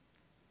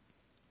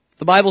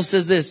 The Bible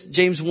says this,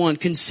 James 1,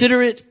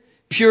 consider it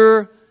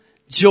pure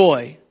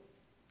joy,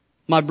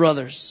 my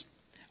brothers,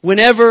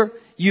 whenever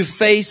you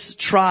face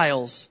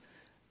trials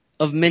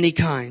of many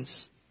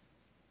kinds.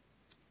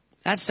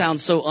 That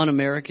sounds so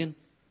un-American.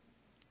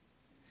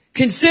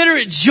 Consider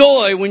it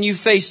joy when you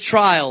face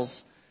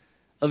trials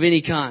of any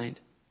kind.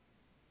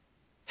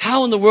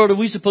 How in the world are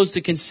we supposed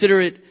to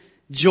consider it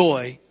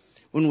joy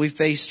when we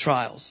face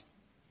trials?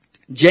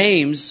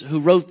 James, who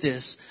wrote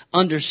this,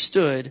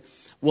 understood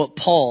what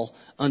Paul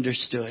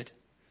understood.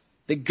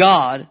 That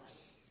God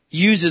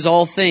uses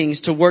all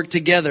things to work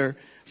together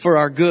for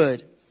our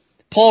good.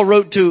 Paul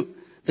wrote to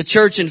the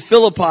church in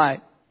Philippi,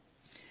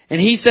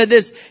 and he said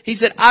this. He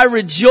said, I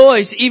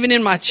rejoice even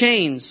in my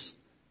chains.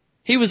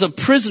 He was a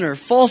prisoner,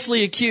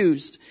 falsely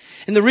accused.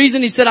 And the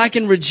reason he said I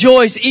can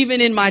rejoice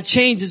even in my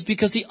chains is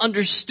because he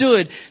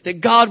understood that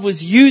God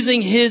was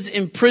using his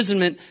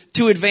imprisonment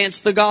to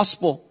advance the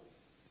gospel.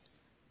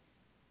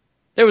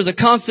 There was a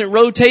constant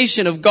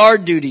rotation of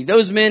guard duty.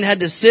 Those men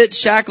had to sit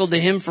shackled to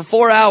him for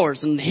 4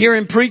 hours and hear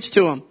him preach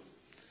to them.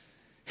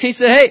 He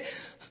said, hey,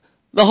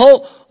 the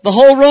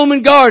whole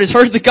Roman guard has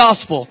heard the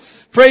gospel.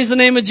 Praise the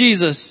name of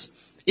Jesus.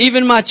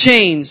 Even my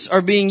chains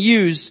are being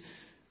used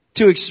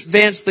to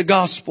advance the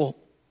gospel.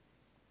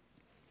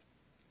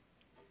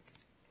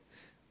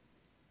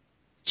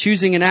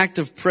 Choosing an act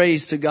of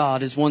praise to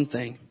God is one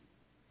thing.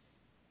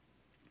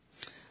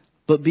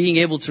 But being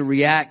able to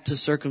react to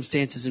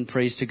circumstances in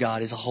praise to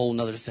God is a whole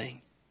nother thing.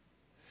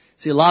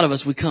 See, a lot of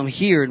us, we come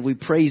here and we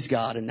praise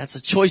God, and that's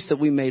a choice that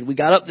we made. We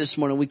got up this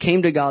morning, we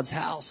came to God's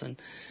house, and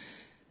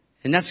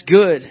that's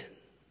good.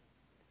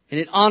 And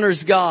it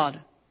honors God.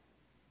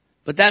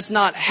 But that's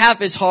not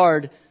half as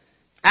hard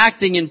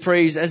acting in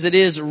praise as it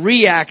is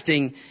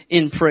reacting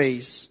in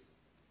praise.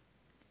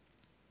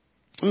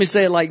 Let me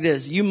say it like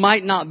this. You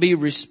might not be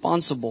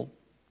responsible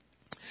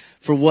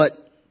for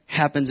what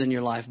happens in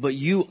your life, but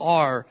you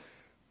are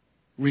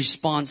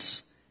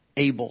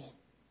response-able.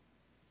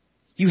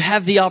 You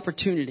have the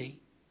opportunity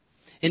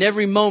in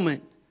every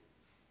moment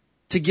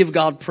to give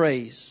God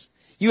praise.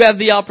 You have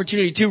the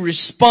opportunity to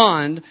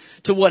respond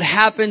to what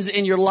happens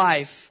in your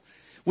life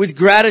with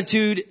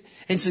gratitude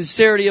and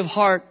sincerity of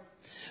heart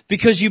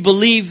because you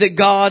believe that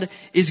God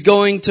is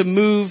going to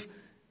move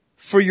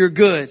for your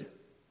good.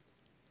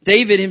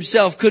 David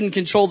himself couldn't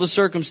control the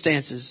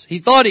circumstances. He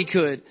thought he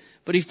could,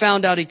 but he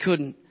found out he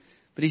couldn't.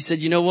 But he said,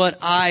 you know what?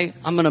 I'm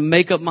going to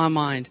make up my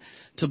mind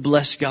to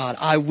bless God.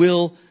 I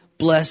will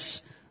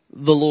bless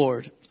the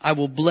Lord. I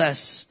will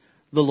bless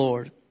the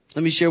Lord.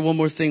 Let me share one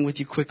more thing with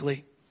you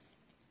quickly.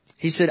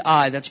 He said,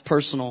 that's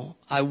personal.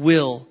 I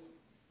will.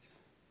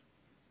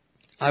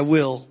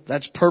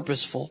 That's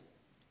purposeful.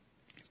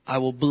 I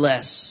will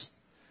bless.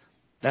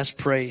 That's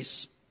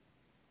praise.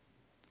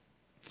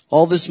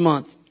 All this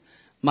month,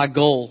 my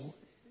goal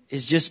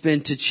has just been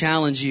to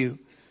challenge you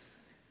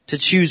to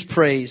choose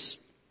praise.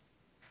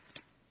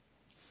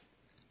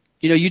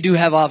 You know, you do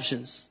have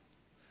options.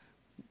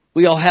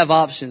 We all have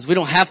options. We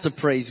don't have to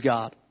praise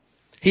God.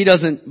 He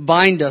doesn't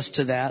bind us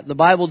to that. The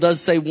Bible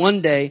does say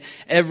one day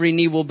every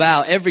knee will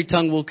bow, every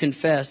tongue will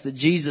confess that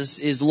Jesus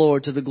is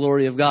Lord to the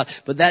glory of God.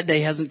 But that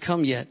day hasn't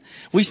come yet.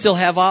 We still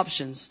have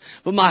options.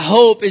 But my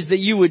hope is that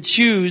you would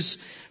choose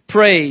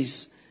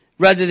praise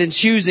rather than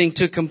choosing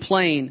to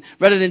complain,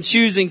 rather than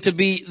choosing to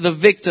be the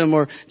victim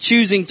or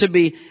choosing to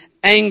be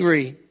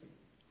angry.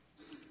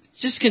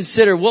 Just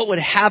consider what would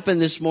happen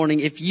this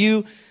morning if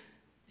you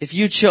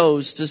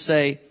chose to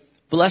say,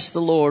 bless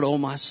the Lord, O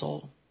my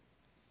soul.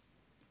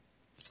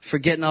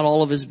 Forget not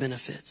all of his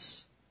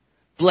benefits.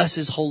 Bless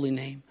his holy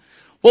name.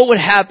 What would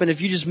happen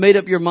if you just made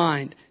up your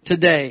mind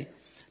today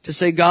to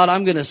say, God,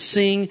 I'm going to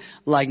sing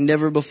like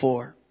never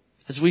before,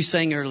 as we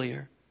sang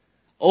earlier,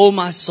 O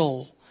my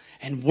soul,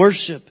 and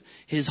worship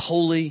his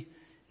holy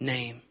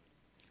name.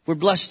 We're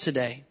blessed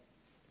today.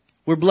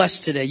 We're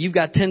blessed today. You've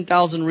got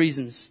 10,000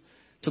 reasons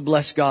to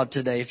bless God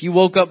today. If you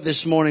woke up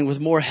this morning with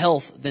more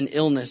health than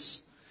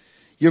illness,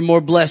 you're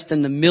more blessed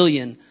than the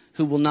million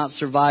who will not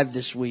survive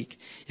this week.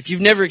 If you've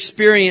never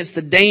experienced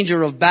the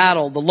danger of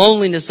battle, the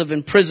loneliness of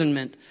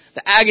imprisonment,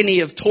 the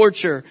agony of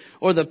torture,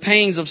 or the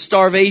pangs of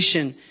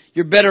starvation,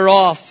 You're better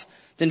off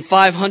than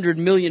 500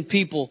 million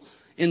people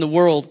in the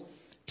world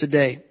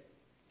today.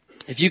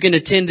 If you can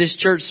attend this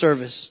church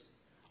service,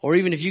 or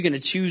even if you're going to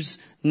choose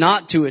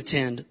not to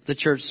attend the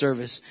church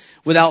service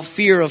without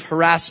fear of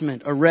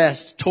harassment,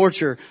 arrest,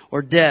 torture,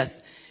 or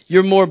death,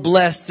 you're more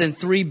blessed than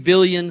 3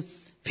 billion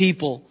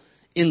people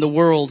in the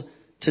world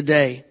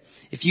today.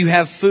 If you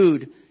have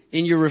food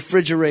in your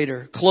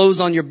refrigerator, clothes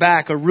on your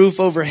back, a roof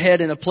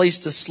overhead, and a place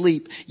to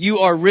sleep, you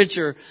are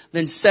richer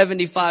than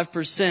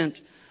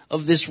 75%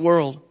 of this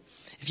world.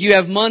 If you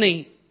have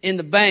money in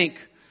the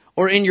bank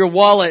or in your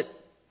wallet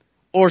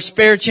or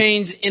spare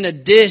change in a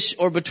dish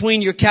or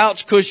between your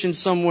couch cushions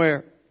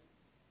somewhere,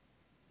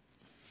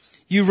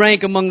 you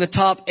rank among the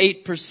top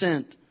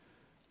 8%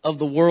 of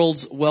the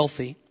world's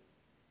wealthy.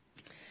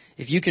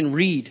 If you can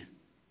read,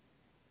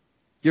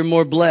 you're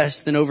more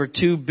blessed than over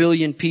 2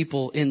 billion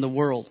people in the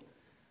world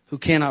who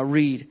cannot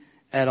read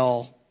at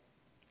all.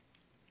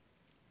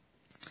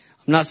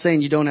 I'm not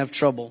saying you don't have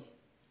trouble.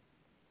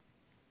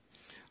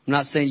 I'm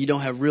not saying you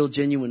don't have real,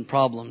 genuine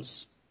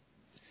problems.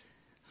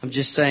 I'm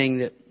just saying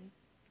that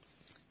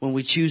when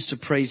we choose to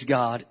praise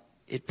God,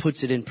 it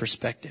puts it in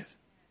perspective.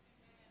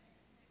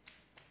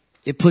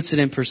 It puts it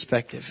in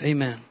perspective.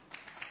 Amen.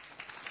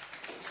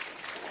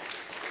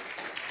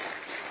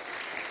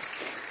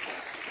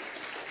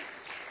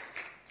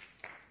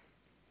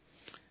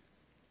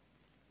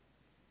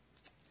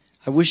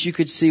 I wish you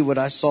could see what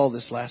I saw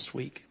this last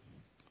week.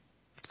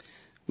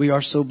 We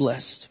are so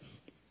blessed.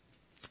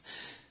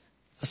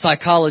 A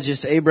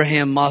psychologist,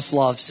 Abraham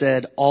Maslow,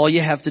 said, all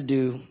you have to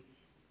do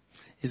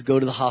is go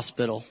to the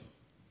hospital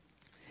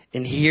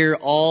and hear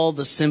all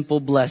the simple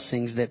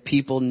blessings that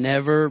people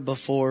never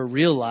before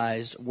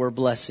realized were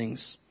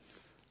blessings,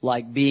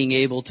 like being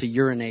able to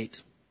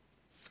urinate,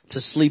 to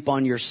sleep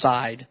on your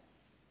side,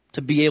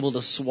 to be able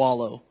to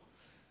swallow,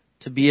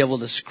 to be able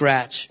to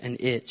scratch and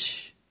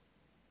itch.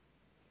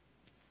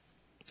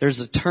 There's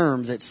a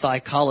term that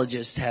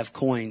psychologists have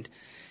coined.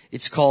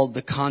 It's called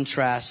the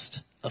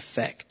contrast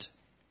effect.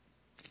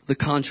 The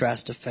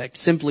contrast effect.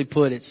 Simply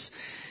put, it's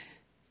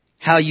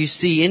how you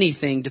see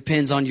anything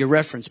depends on your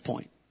reference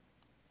point.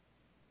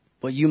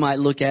 What you might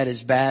look at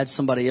as bad,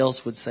 somebody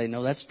else would say,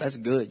 no, that's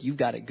good. You've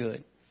got it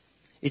good.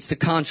 It's the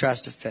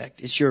contrast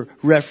effect. It's your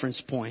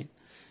reference point.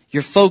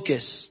 Your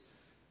focus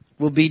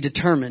will be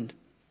determined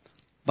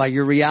by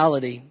your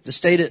reality. The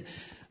state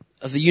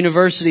of the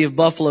University of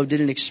Buffalo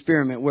did an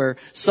experiment where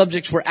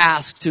subjects were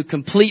asked to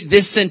complete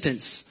this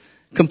sentence.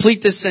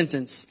 Complete this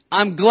sentence.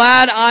 I'm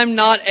glad I'm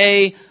not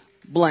a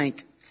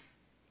blank.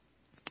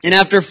 And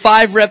after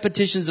 5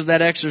 repetitions of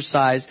that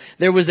exercise,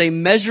 there was a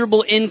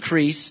measurable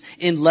increase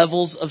in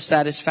levels of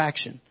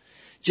satisfaction.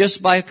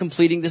 Just by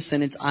completing the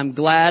sentence, I'm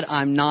glad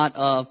I'm not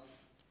a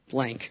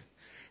blank.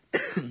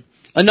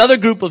 Another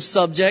group of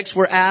subjects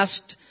were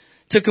asked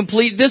to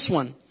complete this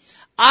one.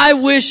 I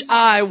wish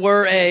I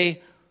were a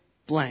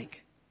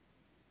blank.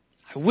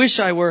 I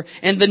wish I were.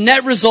 And the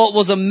net result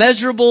was a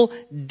measurable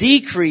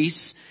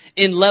decrease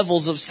in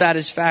levels of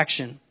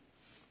satisfaction.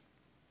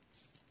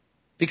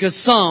 Because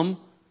some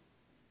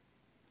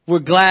were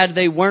glad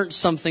they weren't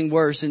something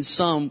worse, and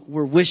some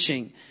were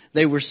wishing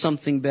they were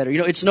something better. You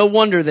know, it's no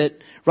wonder that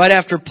right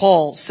after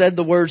Paul said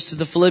the words to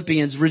the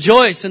Philippians,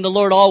 rejoice in the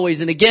Lord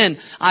always. And again,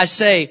 I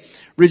say,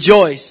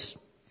 rejoice.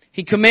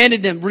 He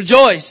commanded them,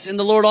 rejoice in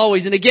the Lord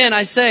always. And again,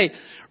 I say,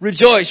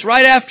 rejoice.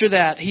 Right after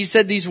that, he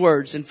said these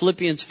words in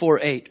Philippians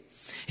 4:8.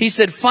 He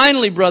said,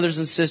 finally, brothers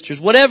and sisters,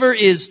 whatever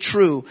is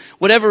true,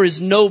 whatever is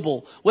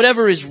noble,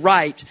 whatever is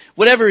right,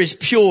 whatever is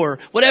pure,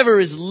 whatever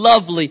is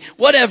lovely,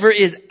 whatever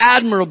is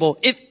admirable,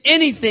 if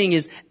anything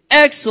is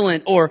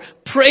excellent or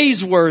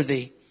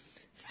praiseworthy,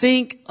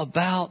 think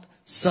about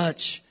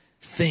such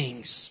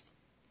things.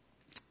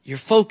 Your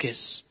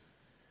focus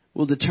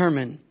will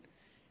determine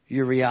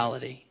your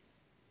reality.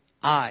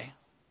 I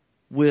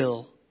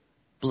will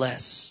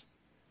bless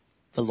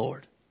the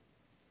Lord.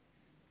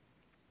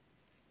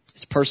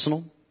 It's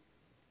personal.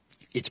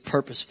 It's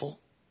purposeful.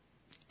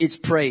 It's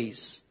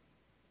praise.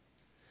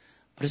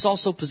 But it's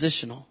also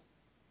positional.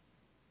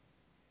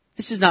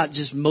 This is not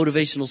just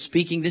motivational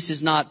speaking. This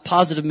is not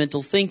positive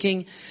mental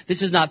thinking.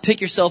 This is not pick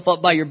yourself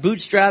up by your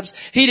bootstraps.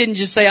 He didn't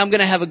just say, I'm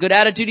going to have a good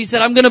attitude. He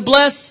said, I'm going to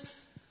bless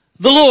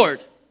the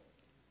Lord.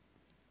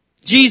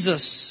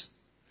 Jesus,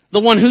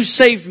 the one who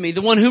saved me,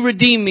 the one who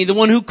redeemed me, the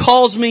one who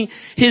calls me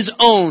his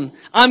own.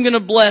 I'm going to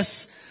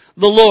bless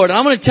the Lord. And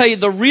I'm going to tell you,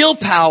 the real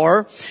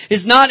power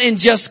is not in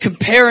just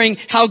comparing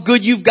how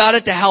good you've got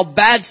it to how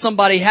bad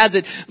somebody has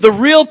it. The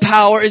real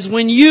power is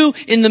when you,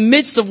 in the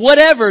midst of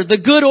whatever, the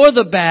good or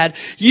the bad,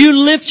 you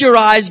lift your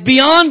eyes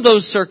beyond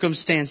those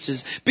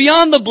circumstances,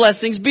 beyond the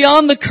blessings,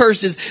 beyond the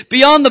curses,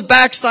 beyond the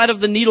backside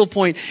of the needle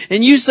point.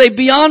 And you say,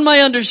 beyond my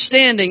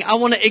understanding, I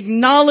want to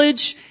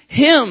acknowledge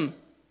him.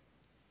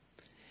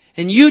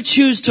 And you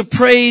choose to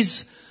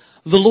praise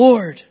the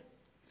Lord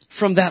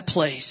from that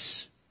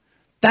place.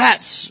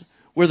 That's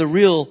where the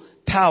real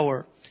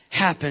power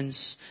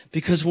happens.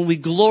 Because when we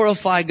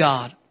glorify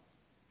God,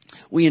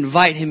 we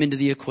invite him into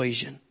the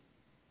equation.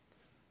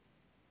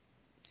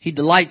 He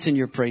delights in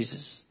your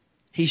praises.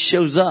 He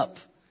shows up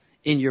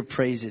in your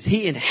praises.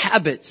 He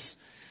inhabits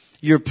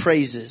your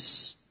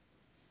praises.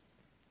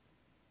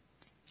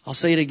 I'll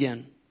say it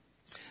again.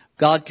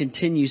 God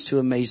continues to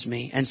amaze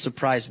me and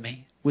surprise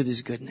me with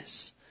His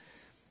goodness.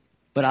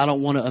 But I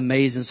don't want to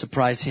amaze and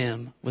surprise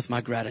Him with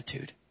my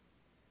gratitude.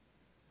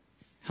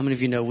 How many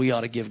of you know we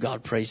ought to give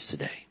God praise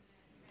today?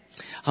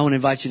 I want to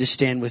invite you to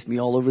stand with me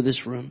all over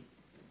this room.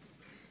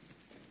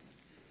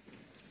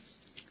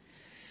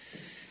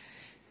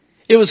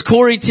 It was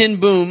Corrie ten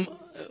Boom,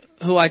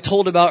 who I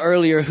told about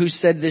earlier, who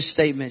said this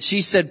statement.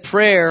 She said,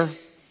 prayer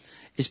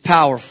is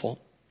powerful.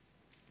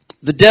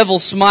 The devil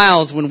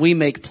smiles when we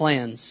make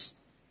plans.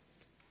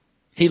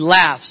 He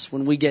laughs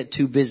when we get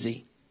too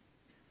busy.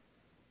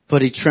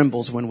 But he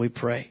trembles when we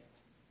pray.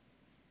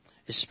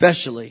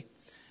 Especially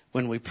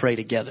when we pray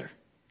together.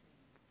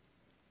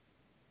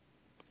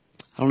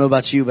 I don't know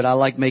about you, but I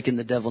like making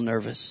the devil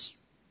nervous.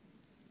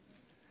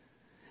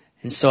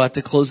 And so at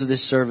the close of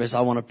this service,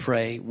 I want to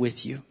pray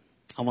with you.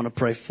 I want to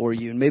pray for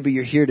you. And maybe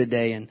you're here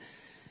today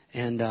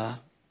and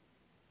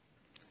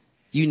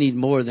you need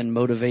more than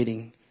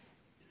motivating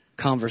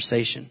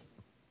conversation.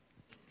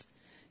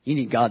 You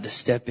need God to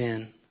step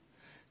in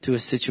to a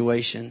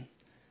situation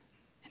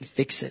and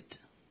fix it.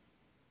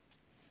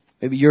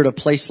 Maybe you're at a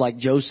place like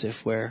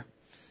Joseph where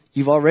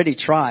you've already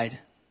tried.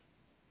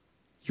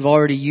 You've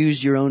already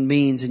used your own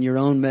means and your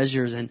own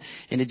measures and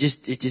it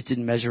just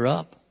didn't measure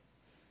up.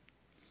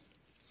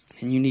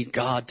 And you need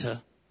God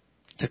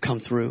to come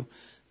through.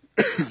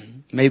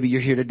 Maybe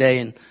you're here today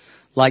and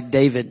like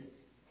David,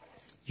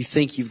 you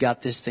think you've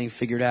got this thing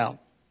figured out.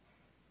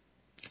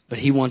 But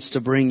He wants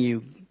to bring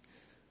you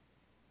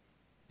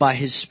by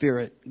His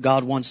Spirit.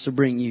 God wants to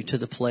bring you to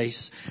the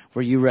place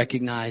where you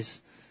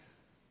recognize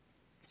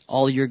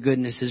all your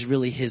goodness is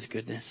really His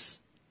goodness.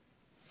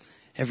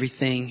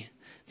 Everything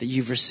that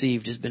you've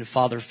received has been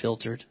Father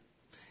filtered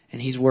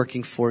and He's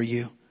working for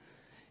you.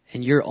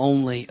 And your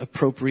only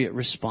appropriate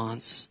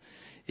response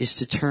is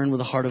to turn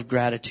with a heart of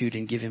gratitude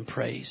and give Him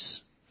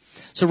praise.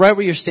 So right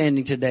where you're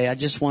standing today, I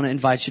just want to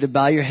invite you to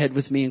bow your head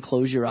with me and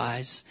close your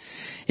eyes.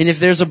 And if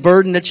there's a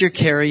burden that you're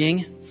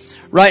carrying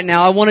right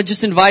now, I want to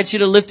just invite you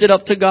to lift it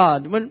up to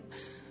God.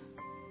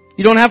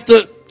 You don't have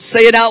to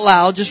say it out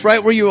loud, just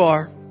right where you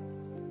are,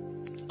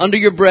 under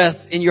your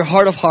breath, in your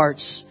heart of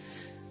hearts.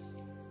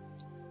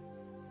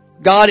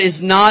 God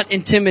is not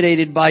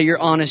intimidated by your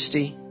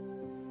honesty.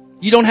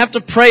 You don't have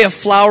to pray a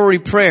flowery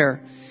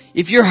prayer.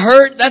 If you're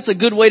hurt, that's a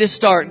good way to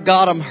start.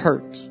 God, I'm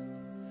hurt.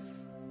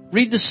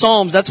 Read the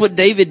Psalms. That's what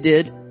David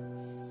did.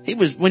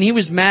 When he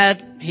was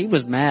mad, he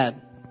was mad.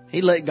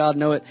 He let God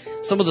know it.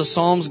 Some of the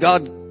Psalms,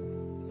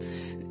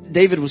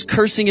 David was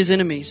cursing his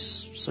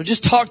enemies. So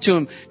just talk to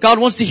Him. God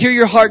wants to hear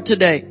your heart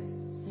today.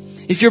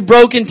 If you're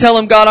broken, tell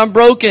Him, God, I'm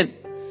broken.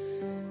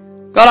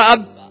 God,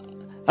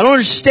 I don't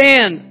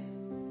understand.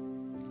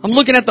 I'm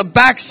looking at the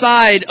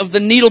backside of the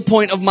needle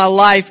point of my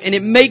life and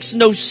it makes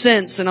no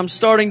sense. And I'm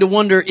starting to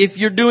wonder if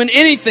you're doing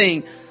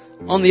anything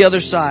on the other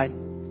side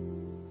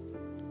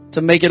to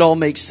make it all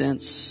make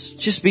sense.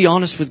 Just be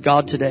honest with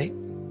God today.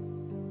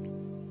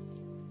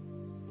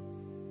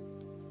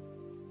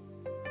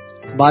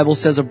 The Bible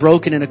says a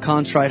broken and a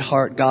contrite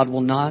heart God will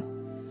not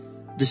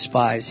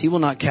despise. He will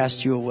not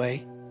cast you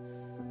away.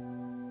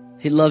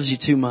 He loves you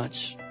too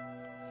much.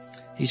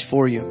 He's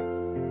for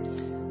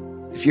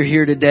you. If you're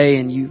here today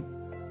and you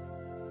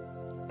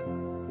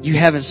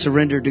haven't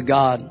surrendered to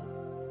God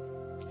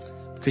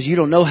because you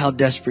don't know how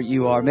desperate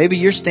you are. Maybe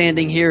you're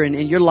standing here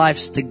and your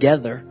life's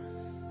together.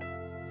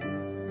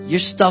 Your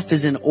stuff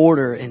is in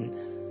order and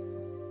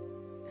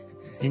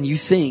you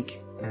think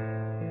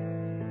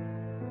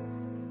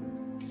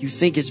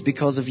it's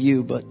because of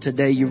you, but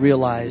today you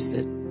realize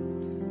that,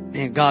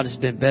 man, God has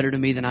been better to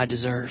me than I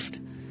deserved.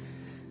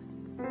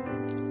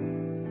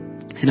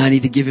 And I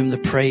need to give Him the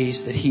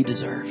praise that He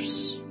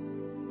deserves.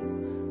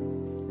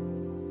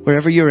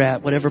 Wherever you're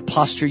at, whatever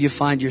posture you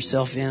find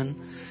yourself in,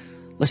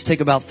 let's take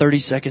about 30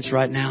 seconds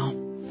right now.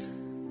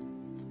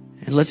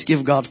 And let's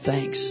give God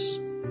thanks.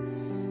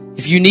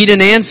 If you need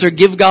an answer,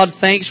 give God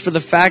thanks for the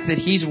fact that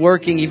He's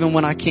working even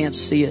when I can't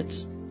see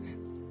it.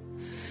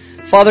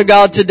 Father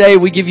God, today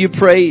we give You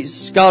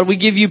praise. God, we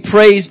give You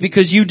praise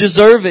because You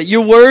deserve it.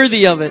 You're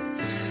worthy of it.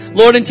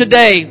 Lord, and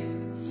today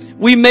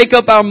we make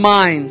up our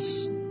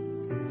minds.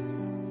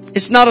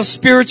 It's not a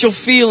spiritual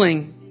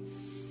feeling.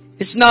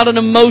 It's not an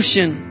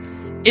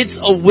emotion. It's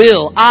a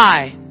will.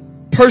 I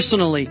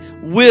personally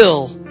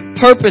will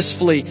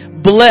purposefully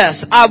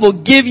bless. I will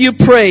give You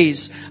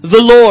praise.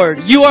 The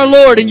Lord. You are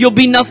Lord and You'll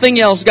be nothing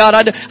else. God,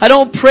 I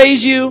don't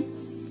praise You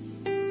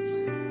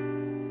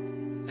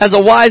as a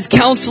wise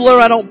counselor.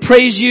 I don't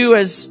praise You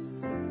as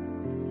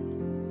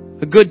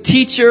a good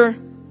teacher.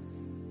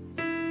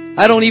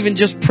 I don't even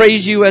just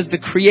praise You as the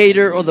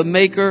creator or the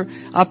maker.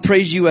 I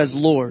praise You as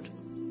Lord.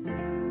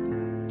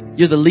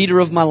 You're the leader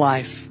of my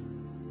life.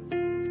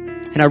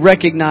 And I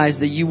recognize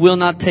that You will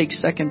not take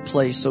second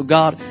place. So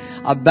God,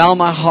 I bow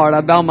my heart.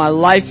 I bow my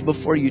life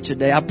before You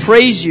today. I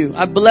praise You.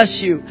 I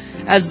bless You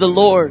as the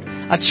Lord.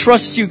 I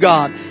trust You,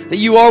 God, that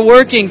You are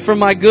working for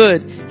my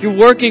good. You're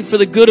working for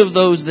the good of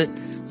those that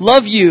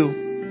love You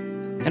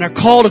and are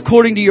called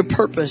according to your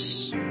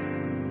purpose.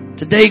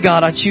 Today,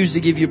 God, I choose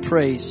to give you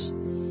praise.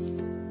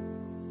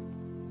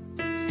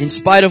 In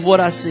spite of what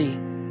I see.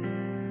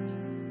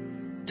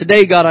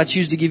 Today, God, I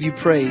choose to give you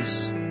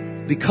praise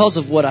because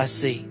of what I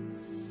see.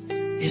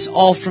 It's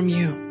all from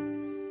you.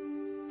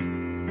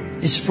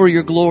 It's for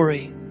your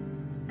glory.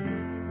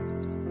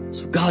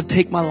 So God,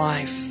 take my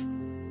life.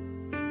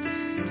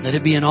 Let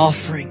it be an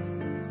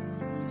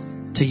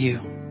offering to you.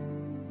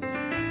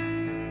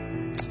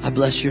 I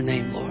bless your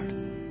name, Lord.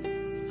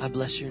 I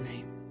bless your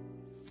name.